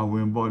တို့အပါဝ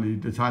င်ပေါ့လေ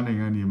တခြားနိုင်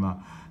ငံတွေမှာ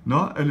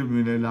နော်အဲ့လို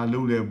မျိုးလည်းလာလု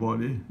ပ်လဲပေါ့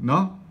လေ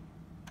နော်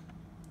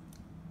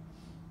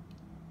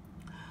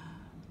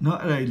နော်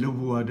အဲ့ဒါလုပ်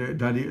ဖို့ရတယ်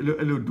ဒါဒီ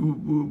အဲ့လို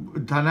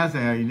ဌာန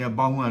ဆိုင်ရာကြီးနဲ့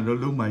ပေါင်းမှတော့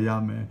လုပ်မှရ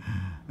မယ်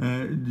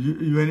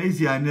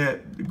UNHCR နဲ့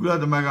ကုလ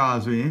သမဂ္ဂ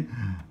ဆိုရင်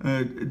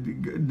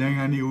နိုင်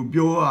ငံတွေကို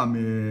ပြောရမ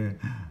ယ်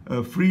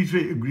free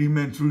trade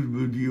agreement through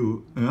video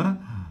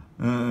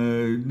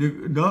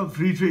နော်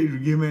free trade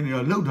agreement တွေ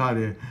လောက်ထားတ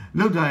ယ်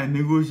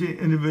negotiate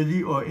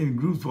individually or in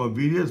groups for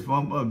various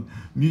form of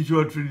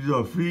mutual treaties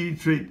or free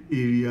trade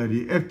area တွေ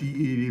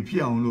FTA တွေဖြ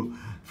စ်အောင်လို့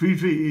free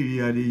trade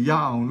area တွေရ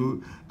အောင်လို့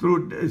သူ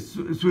တို့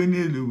ဆွေး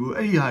နွေးလူကို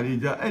အဲ့ဒီဟာတွေ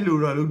ကြအဲ့လို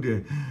တော့လုပ်တယ်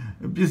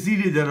ပစ္စည်း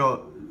တွေကြတော့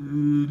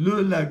လွ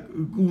တ်လပ်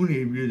ကူးနေ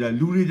ပြီးကြ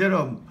လူတွေကြ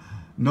တော့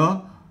နော်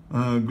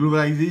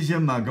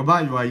globalization မှာကမ္ဘာ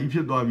ရွာကြီးဖြ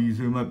စ်သွားပြီ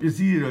ဆိုမှပစ္စ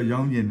ည်းတွေတော့ရော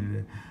င်းကျင်နေတ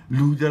ယ်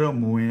လူကြတော့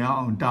မဝင်ရ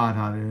အောင်တား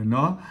ထားတယ်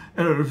နော်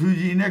အဲ့တော့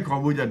refugee နဲ့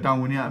ခေါ်ဖို့ကြတာ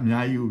ဝန်တွေကအ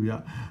များကြီးဟုတ်ဗျ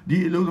ဒီ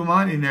အလုပ်သ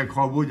မားအနေနဲ့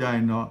ခေါ်ဖို့ကြရ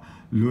င်တော့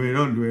လွယ်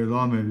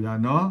သွားမယ်ဗျာ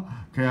နော်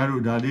ခင်ဗျား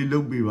တို့ဒါလေးလု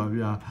ပ်ပေးပါ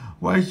ဗျာ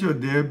why should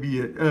there be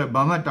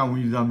ဘာမှတာဝန်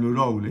ယူစားမလို့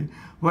တော့ဘူးလေ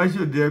why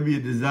should there be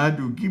a desire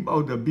to keep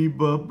out the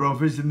people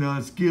professional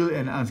skill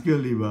and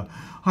unskilled labor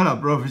ဟာလား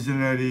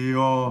professional တွေ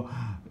ရော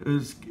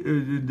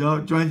တော့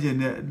ကျွမ်းကျင်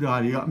တဲ့ဒါ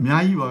တွေကအ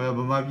များကြီးပါပဲဗ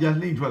မာပြည်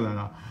လှိမ့်ထွက်လာ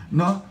တာ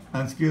နော်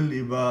unskilled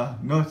labor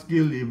not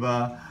skilled labor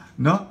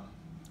နော်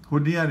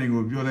ဟိုတရားတွေ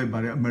ကိုပြောလိုက်ပါ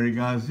တယ်အမေရိက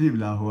န်စီ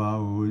လာဟို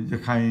ရ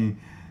ခိုင်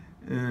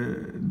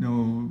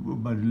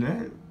ဘာလဲ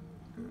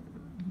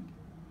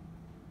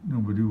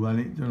ဘယ်သူပါ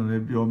လဲကျွန်တော်လ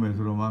ည်းပြောမယ်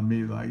ဆိုတော့မှ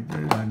မေးသွားပြီ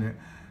တဲ့ဒါနဲ့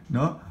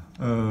နော်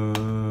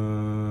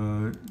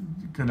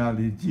ခဏ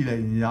လေးကြည့်လို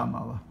က်ရင်ရ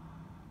မှာပါ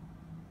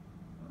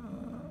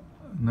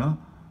နော်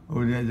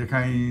ဟိုရ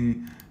ခိုင်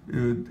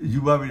ယူ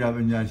ပါပြတာပ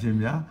ညာရှင်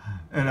ဗျာ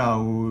အဲ့ဒါ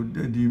ဟို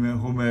ဒီမဲ့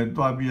ဟိုမဲ့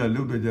တွားပြီးတော့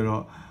လုပ်တော့ကြ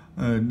တော့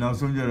နောက်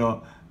ဆုံးကြတော့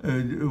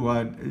ဟို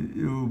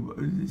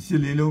ရှ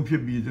စ်လေးလုံးဖြ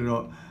စ်ပြီးဆို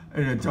တော့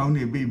အဲ့ဒါကျောင်း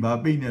နေပိ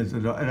တ်နေ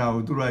ဆိုတော့အဲ့ဒါ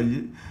ကိုသူတို့က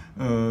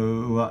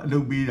ဟိုအလု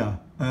ပ်ပေးတာ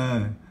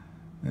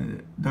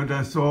ဒေါက်တာ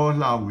စော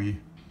လှဝေ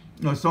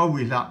စော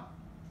ဝေလှ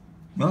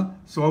နော်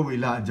စောဝေ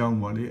လှအကြောင်း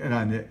ပေါ့လေအဲ့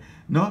ဒါနဲ့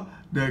နော်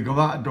ဒီကမ္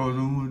ဘာအတော်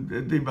ဆုံး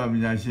သိပ္ပံပ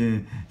ညာရှင်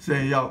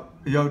10ယော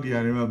က်တ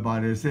ရားတွေမှာပါ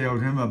တယ်10ယောက်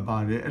ထဲမှာပါ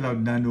တယ်အဲ့လောက်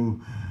နန်နို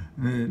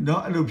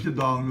နော်အဲ့လိုဖြစ်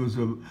သွားအောင်လို့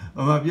ဆိုဗ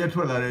မာပြတ်ထွ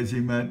က်လာတဲ့အချိ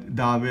န်မှာ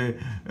ဒါပဲ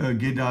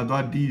ဂီတာ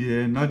သွားတီးတ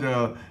ယ်နော်ကျ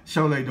တော့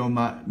ရှောက်လိုက်တော့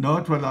မှ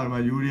နော်ထွက်လာတော့မှ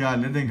ယူရီးယား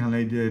လက်သင်ခံ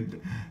လိုက်တယ်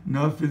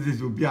နော် physics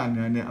ကိုပြ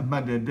နေတယ်အမှ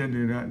တ်တက်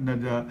နေတာနော်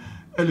ကျ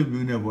အဲ့လို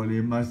မျိုးနဲ့ပေါ့လေ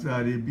master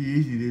တွေ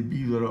PhD တွေ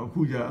ပြီးတော့အခု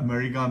ကျအမေ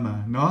ရိကမှာ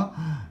နော်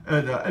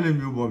အဲ့လို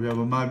မျိုးပေါ့ဗျာ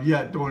ဗမာပြည်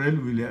ကတော်တဲ့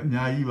လူတွေလည်းအ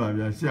များကြီးပါ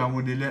ဗျာဆရာဝ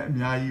န်တွေလည်းအ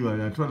များကြီးပါ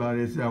ဗျာထွက်လာ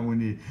တဲ့ဆရာဝန်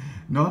တွေ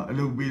နော်အ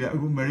လုပ်ပေးတယ်အ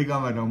ခုအမေရိက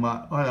မှာတောင်မှ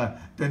ဟုတ်လား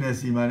တန်နယ်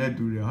စီမှာနဲ့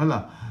တူတယ်ဟုတ်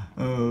လား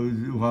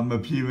ဟိုမ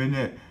ဖြေဘဲ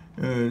နဲ့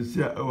ဆ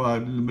ရာဟို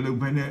မလုပ်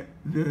ဘဲနဲ့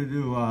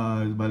ဟို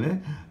ဗာလဲ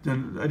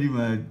အဲ့ဒီ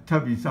မှာထ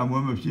ပ်ပြီးစာ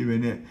မွေးမဖြေဘဲ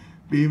နဲ့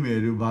ပေးမယ်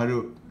တို့ဘာ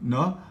တို့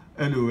နော်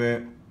အဲ့လိုပဲ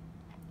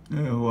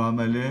ဟို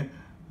မှာလဲ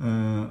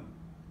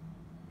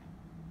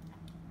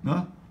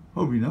နော်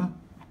ဟုတ်ပြီနော်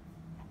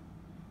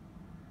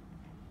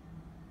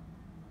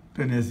တ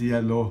န်နယ်စီက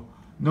လော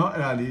နော်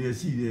အဲ့ဒါလေး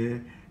ရှိတယ်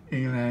အ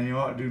င်္ဂလန်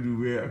ရောအတူတူ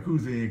ပဲအခု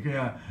ဆိုရင်ခင်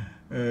ဗျ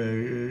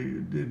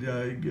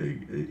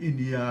အိန္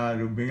ဒိယ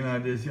တို့ဘင်္ဂ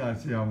လားဒေ့ရှ်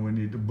ဆရာဝန်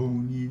တွေတပုံ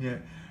ကြီးနဲ့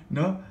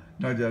နော်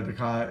နောက်ကြတ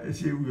ခါအ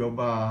ရှေ့ဥရော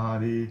ပဟာ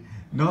တွေ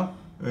နော်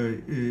အ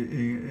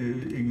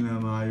င်္ဂလ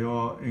န်မှာ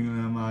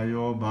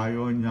ရောဘာ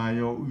ရောညာ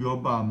ရောဥရော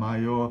ပမှာ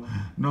ရော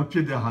နော်ဖြ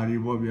စ်တဲ့ဟာတွေ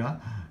ပေါ့ဗျာ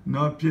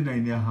နော်ဖြစ်နို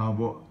င်တဲ့ဟာ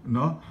ပေါ့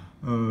နော်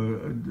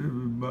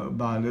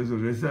ဘာလဲဆို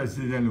research စ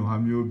စ်တဲ့လူဟာ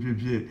မျိုး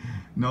ဖြစ်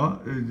နော်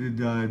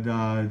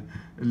ဒါ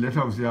လက်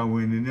ထောက်ဆရာဝ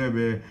န်တွေနဲ့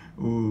ပဲ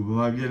ဟို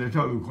ဘာပြလက်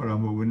ထောက်လို့ခေါ်တာ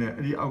မဟုတ်ဘူးနဲ့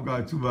အဲ့ဒီအောက်က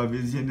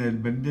supervision နဲ့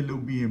ဘယ်နှစ်လု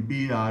ပ်ပြီးရင်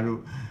ပြီးတာတို့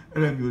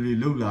အဲ့လိုမျိုးလေး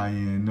လုပ်လာရ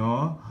င်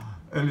နော်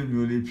အဲ့လို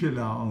မျိုးလေးဖြစ်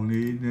လာအောင်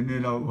လေးနည်းန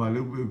ည်းတော့ဘာ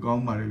လုပ်ပြီးကော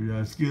င်းပါလေဗျာ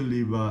skill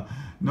labor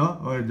နော်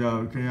ဟိုဒါ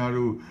ခင်ဗျား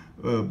တို့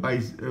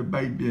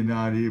ပိုက်ပြင်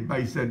တာတွေပို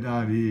က်ဆက်တာ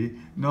တွေ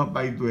နော်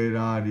ပိုက်သွဲ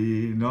တာတွေ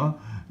နော်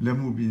လက်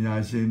မှုပညာ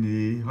ရှင်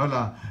တွေဟုတ်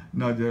လား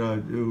နောက်ကျတော့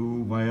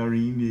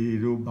wiring တွေ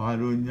တို့ဘာ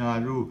တို့ညာ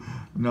တို့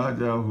နောက်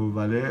ကျတော့ဟို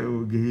ဗာလဲ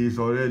ဟိုဂေ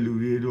စော်တဲ့လူ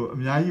တွေတို့အ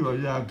များကြီးပါ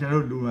ဗျာခင်ဗျား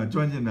တို့လူကကျွ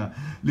မ်းကျင်တာ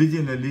လေ့ကျ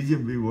င့်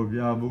ပေးပေါ့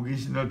ဗျာ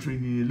vocational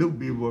training တွေလုပ်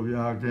ပေးပေါ့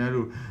ဗျာခင်ဗျား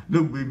တို့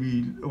လုပ်ပေးပြီး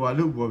ဟို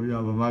လုပ်ပေါ့ဗျာ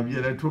ဗမာပြ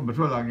ည်လည်းမ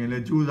ထွက်လာခင်လ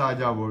ည်းကြိုးစား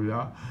ကြပေါ့ဗျာ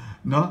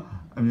နော်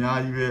အများ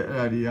ကြီးပဲအဲ့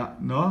ဒါတွေက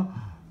နော်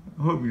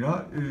ဟုတ်ပြီ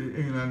နော်အ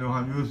င်္ဂလန်လိုဟာ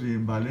မျိုးဆိုရ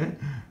င်ဗာလဲ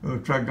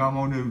track ကား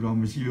မောင်းတဲ့လူတော့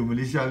မရှိလို့မ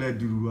လေးရှားလည်းအ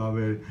တူတူပါ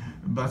ပဲ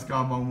bus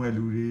ကားမောင်းမဲ့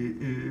လူတွေ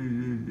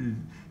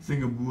စင်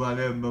ကာပူကလ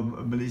ည်း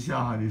မလေး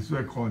ရှားဟာတွေဆွဲ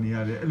ခေါ်နေရ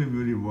တယ်အဲ့လို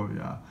မျိုးတွေပေါ့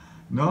ဗျာ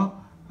နော်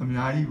အ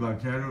များကြီးပါ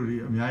ခင်ဗျားတို့တွေ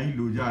အများကြီး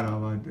လိုကြတာ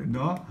ပါ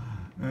နော်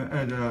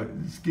အဲ့ဒါ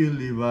skill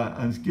labor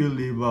unskilled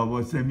labor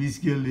ပေါ့ semi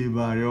skilled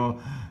labor ရော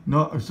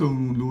နော်အစုံ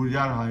လိုကြ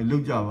တာတွေလော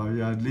က်ကြပါ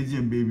ဗျာလေ့ကျ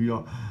င့်ပေးပြီး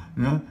တော့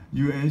နော်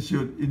UN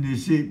should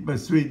initiate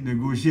persuade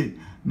negotiate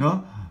နော်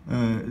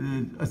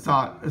အ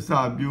စာ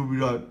ပြိုး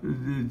ပြီးတော့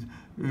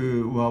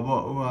ဟို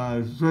ပေါ့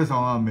ဆွဲဆော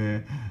င်ရမယ်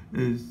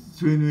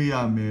ဆွေးနွေးရ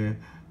မယ်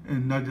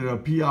နောက်ကျ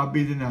တော့ PR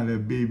ပေးနေတာလ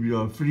ည်းပေးပြီး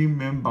တော့ free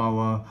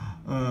manpower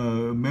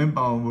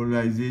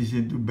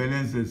mobilization to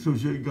balance the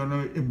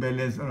socio-economic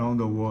imbalance around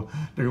the world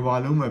တကမ္ဘာ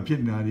လုံးမှာဖြ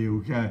စ်နေတာတွေ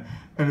ကိုခံ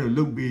အဲ့လို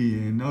လုပ်ပေးရ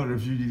င်နော်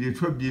refugee တွေ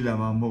ထွက်ပြေးလာ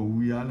မှာမဟုတ်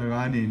ဘူး။လ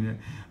ကားနေနဲ့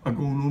အ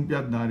ကုန်လုံးပြဿ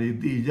နာတွေ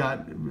တည်ကြ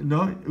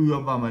နော်ဥ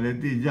ရောပမှာလည်း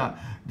တည်ကြ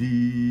ဒီ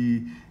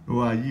ဟို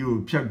ဟာကြီးကို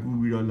ဖြတ်ကူး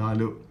ပြီးတော့လာ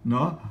လို့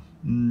နော်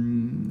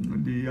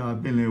ဒီ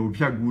ပင်လယ်ကို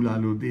ဖြတ်ကူးလာ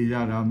လို့တည်ကြ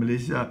တာမ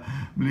လေးရှား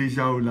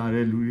ကိုလာ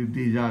တဲ့လူတွေတ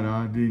ည်ကြတာ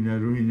ဒီရို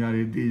ဟင်ဂျာ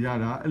တွေတည်ကြ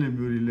တာအဲ့လို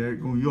မျိုးတွေလည်းအ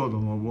ကုန်ရော့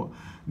သွားမှာပေါ့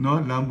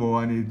နော်လမ်းပေါ်က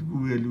နေ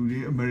ကူးတဲ့လူတွေ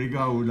အမေရိက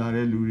ကိုလာ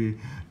တဲ့လူတွေ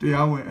တ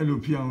ရားဝင်အဲ့လို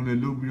ဖြစ်အောင်လ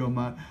ည်းလုပ်ပြီးတော့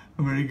မှ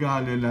အမေရိက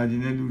လည်းလာခြ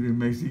င်းတဲ့လူတွေ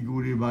မက္ကဆီကို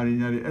တွေဘာတွေ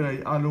ညာတွေအဲ့ဒါ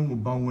ကြီးအားလုံးကို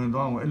ပေါင်းဝင်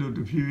သွားအောင်အဲ့လိုတ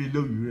ဖြည်းဖြည်း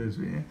လုပ်ယူရဲ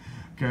ဆိုရင်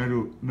ကဲ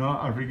တို့နော်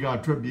အာဖရိက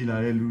ထွက်ပြေးလာ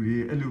တဲ့လူတွေ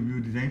အဲ့လို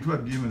မျိုးဒီတိုင်းထွက်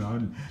ပြေးမလား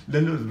လ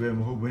က်လွတ်စပယ်မ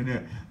ဟုတ်ဘဲနဲ့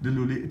ဒီ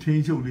လိုလေးအထ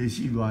င်းချုပ်လေး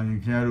ရှိသွားရ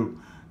င်ခင်ဗျားတို့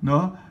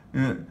နော်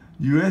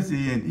USA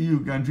and EU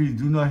countries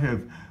do not have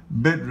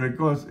bad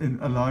records in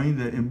allowing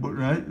the import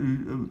right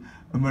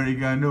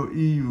American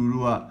EU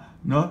တို့က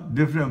နော်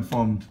different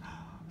forms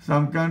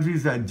some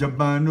countries like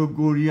Japan တို့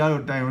Korea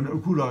တို့ Taiwan တို့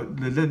အခုတော့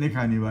လက်နေ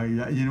ခံနေပါပြီ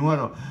အရင်က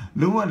တော့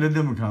လုံးဝလ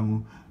က်မခံ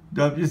ဘူး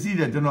ဒါပစ္စည်း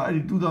တွေကျွန်တော်အဲ့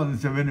ဒီ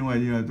2007နှစ်က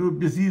ကြီးကသူ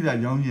ပစ္စည်းတွေ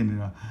ရောင်းနေနေ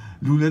တာ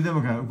လူလက်မ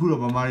ခံအခု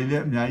တော့ဗမာတွေလ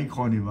ည်းအများကြီး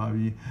ခေါ်နေပါ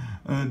ပြီ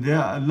there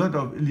are a lot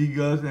of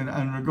illegals and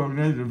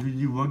unrecognized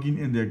refugees working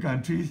in their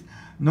countries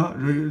not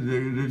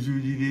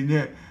refugee တွေ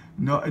နဲ့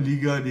not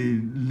illegal တွေ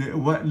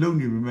လုံ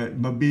နေပေမဲ့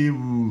မပေး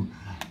ဘူး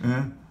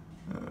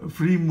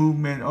free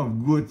movement of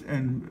goods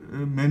and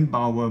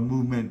manpower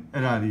movement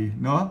အဲ့ဒါတွေ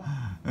เนาะ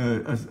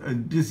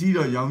ပစ္စည်း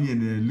တော့ရောင်းရင်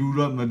တယ်လူ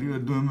တော့မ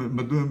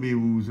သွင်းပေး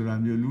ဘူးဆိုတာ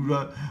မျိုးလူ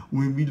တော့ဝ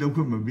င်ပြီးလောက်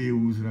ခွင့်မပေး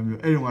ဘူးဆိုတာ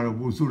မျိုးအဲ့တော့ကတော့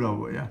ပို့ဆိုတော့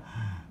ပေါ့ဗျာ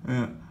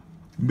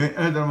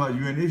အဲ့ဒါမှ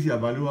UNHCR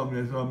ဘာလို့ရမ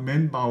လဲဆိုတော့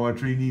manpower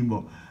training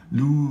ပေါ့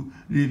လူ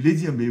လေ့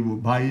ကျင့်ပေးဖို့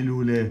ဘာကြီး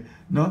လို့လဲ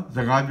เนาะစ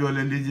ကားပြော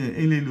လဲလေ့ကျင့်အ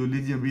င်္ဂလိပ်လို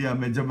လေ့ကျင့်ပေးရ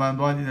မယ်ဂျပန်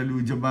သွားနေတဲ့လူ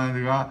ဂျပန်စ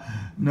ကား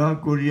เนาะ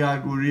ကိုရီး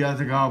ယား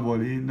စကားပေါ့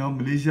လေเนาะမ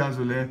လေးရှား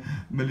ဆိုလဲ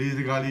မလေးစ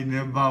ကားလေး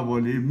နဲ့ပါ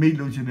ပေါ့လေမိတ်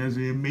လုပ်ချင်တယ်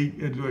ဆိုရင်မိတ်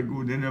အတွက်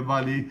ကိုနည်းနည်းပါ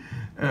လေး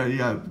အဲဒီ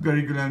က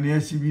curriculum တွေ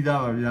ရှိပြီးသား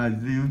ပါဗျာ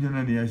ဇေယျုံကျ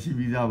တဲ့နေရာရှိ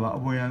ပြီးသားပါအ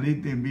ပေါ်ရန်လေး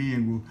သင်ပေးရ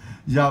င်ကို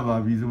ရပါ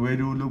ပြီစပွဲ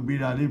တို့လုပ်ပေး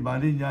တာလေးဗာ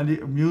လေးညာလေး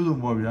အမျိုးစုံ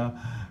ပေါ့ဗျာ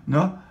เน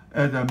าะ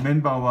အဲ့ဒါ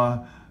manpower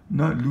เ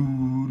นาะ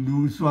လူ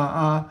စွမ်း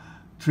အား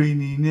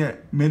training နဲ့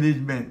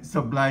management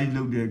supply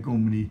လုပ်တဲ့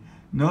company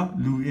เนาะ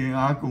လူအင်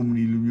အား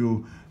company လူမျိုး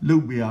လု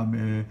ပ်ပေးရမ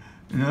ယ်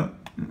เนาะ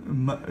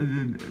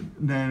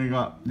နိုင်ငံက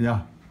ညာ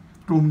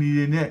company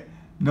တွေနဲ့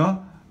เนาะ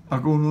အ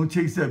ကုန်လုံး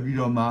ချိတ်ဆက်ပြီး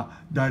တော့မှ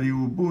ဒါတွေ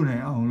ကိုပို့နို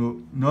င်အောင်လို့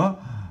เนาะ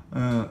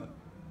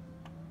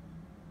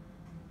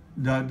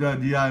ဒါ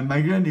ဒီဟာ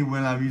migrant တွေဝ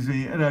င်လာပြီဆို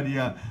ရင်အဲ့ဒါတွေ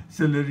က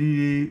salary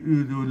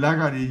တွေလက်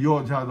ကတွေ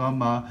ရော့ချသွား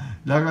မှာ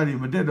လက်ကတွေ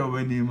မတက်တော့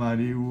ဘဲနေမှာ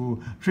တွေဟို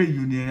trade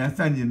union ကစ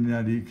န့်ကျင်နေတာ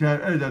တွေ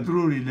အဲ့ဒါသူ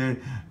တို့တွေလည်း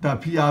ဒါ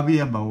PR ပေး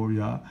ရမှာပေါ့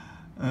ဗျာ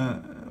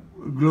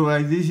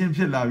globalization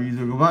ဖြစ်လာပြီ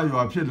ဆိုကမ္ဘာ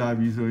ရွာဖြစ်လာ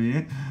ပြီဆိုရ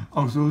င်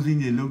outsourcing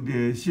တွေလုပ်တ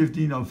ယ်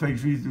shifting of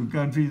factories to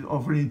countries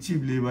offering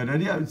cheap labor ဒါ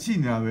တွေကရှိ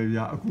နေတာပဲ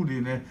ဗျာအခုတွေ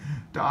လည်း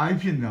တအား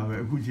ဖြစ်နေတာပဲ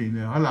အခုချိန်လ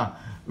ည်းဟုတ်လား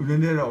ဦးလ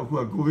ည်းတော့အခု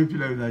ကကိုဗစ်ဖြ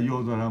စ်လိုက်တာ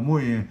ရော့သွားတာ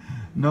မို့ရင်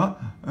เนาะ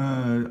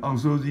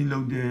outsourcing လု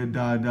ပ်တယ်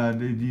ဒါ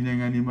ဒီနိုင်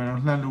ငံတွေမှာ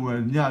လှမ်းလို့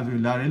ညဆို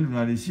လာတဲ့လူ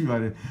နာတွေရှိပါ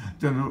တယ်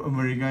ကျွန်တော်တို့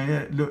American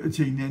ရဲ့အ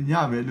ချိန်နဲ့ည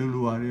ပဲလုပ်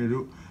လို့ရတယ်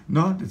တို့เน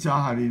าะတခြား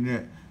ဟာတွေ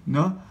နဲ့เน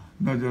าะ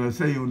ကျွန်တော်စ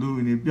က်ရုံလုပ်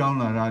နေပြောင်း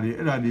လာတာတွေ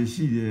အဲ့ဒါတွေ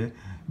ရှိတယ်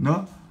เนา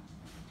ะ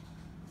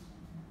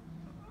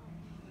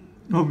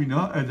ဟုတ်ပြီเน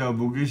าะအဲ့ဒါ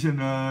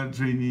vocational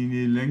training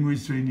တွေ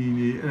language training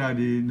တွေအဲ့ဒါ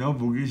တွေเนาะ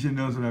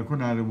vocational ဆိုတာခု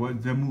နကပေါ့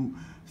စ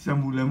က်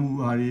မှုလက်မှု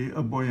ဟာတွေ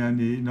အပေါ်ရန်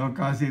တွေเนาะ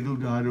ကားစေးသု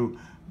တ်တာတို့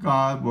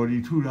ကား body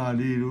ထူတာ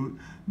လေးတို့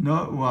เนา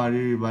ะဟိုဟာ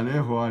တွေဗာလဲ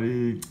ဟိုဟာတွေ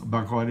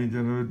ဘာခေါ်လဲကျွ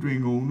န်တော်တို့တွင်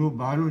ကုန်တို့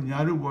ဘာတို့ညာ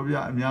တို့ပေါ့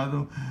ဗျာအများ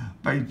ဆုံး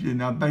ပိုက်ပြင်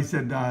တာပိုက်ဆ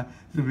က်တာ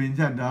သပင်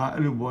ချက်တာ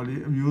အဲ့လိုပေါ့လေ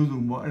အမျိုး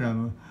စုံပေါ့အဲ့ဒါ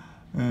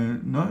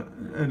เนาะ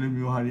အဲ့လို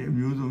မျိုးဟာတွေအ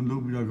မျိုးစုံလု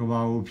ပ်ပြီးတော့ကဘာ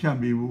ကိုဖြန့်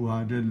ပေးဖို့ဟာ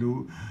တဲ့လု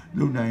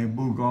ပ်နိုင်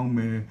ပို့ကောင်းမ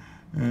ယ်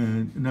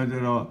နောက်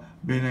တော့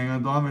ဘယ်နိုင်ငံ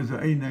သွားမယ်ဆို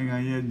အဲ့နိုင်ငံ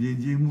ရဲ့ယဉ်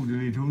ကျေးမှု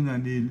တွေထုံးစံ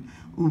တွေ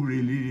ဥပဒေ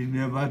လေးတွေ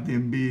နဲ့ပါတ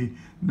င်ပြီး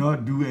နော်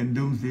do and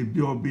don't တွေ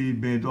ပြောပြီး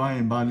ဘယ်သွားရ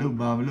င်ဘာလုပ်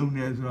ပါမလုပ်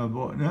နဲ့ဆိုတာ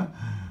ပေါ့နော်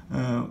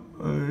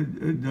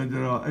ဒါ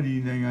တော့အဲ့ဒီ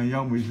နိုင်ငံ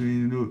ရောက်ပြီဆိုရ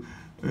င်တို့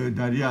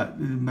ဒါတွေက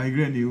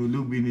migrant တွေကို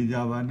လုပ်ပေးနေကြ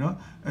ပါနော်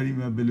အဲ့ဒီ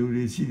မှာဘယ်လို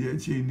တွေရှိတဲ့အ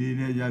ခြေအနေ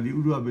နဲ့ရာသီဥ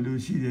တုကဘယ်လို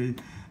ရှိတယ်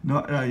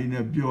နော်အဲ့ဒါကြီး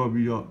နဲ့ပြော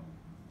ပြီးတော့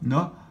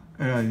နော်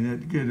အဲ့ဒါကြီးနဲ့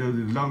တကယ်တော့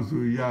လောက်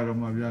ဆိုရတော့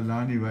မှဗျာ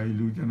လားနေပါပြီ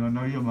လူကျွန်တော်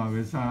နောက်ရက်မှာ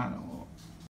ပဲစား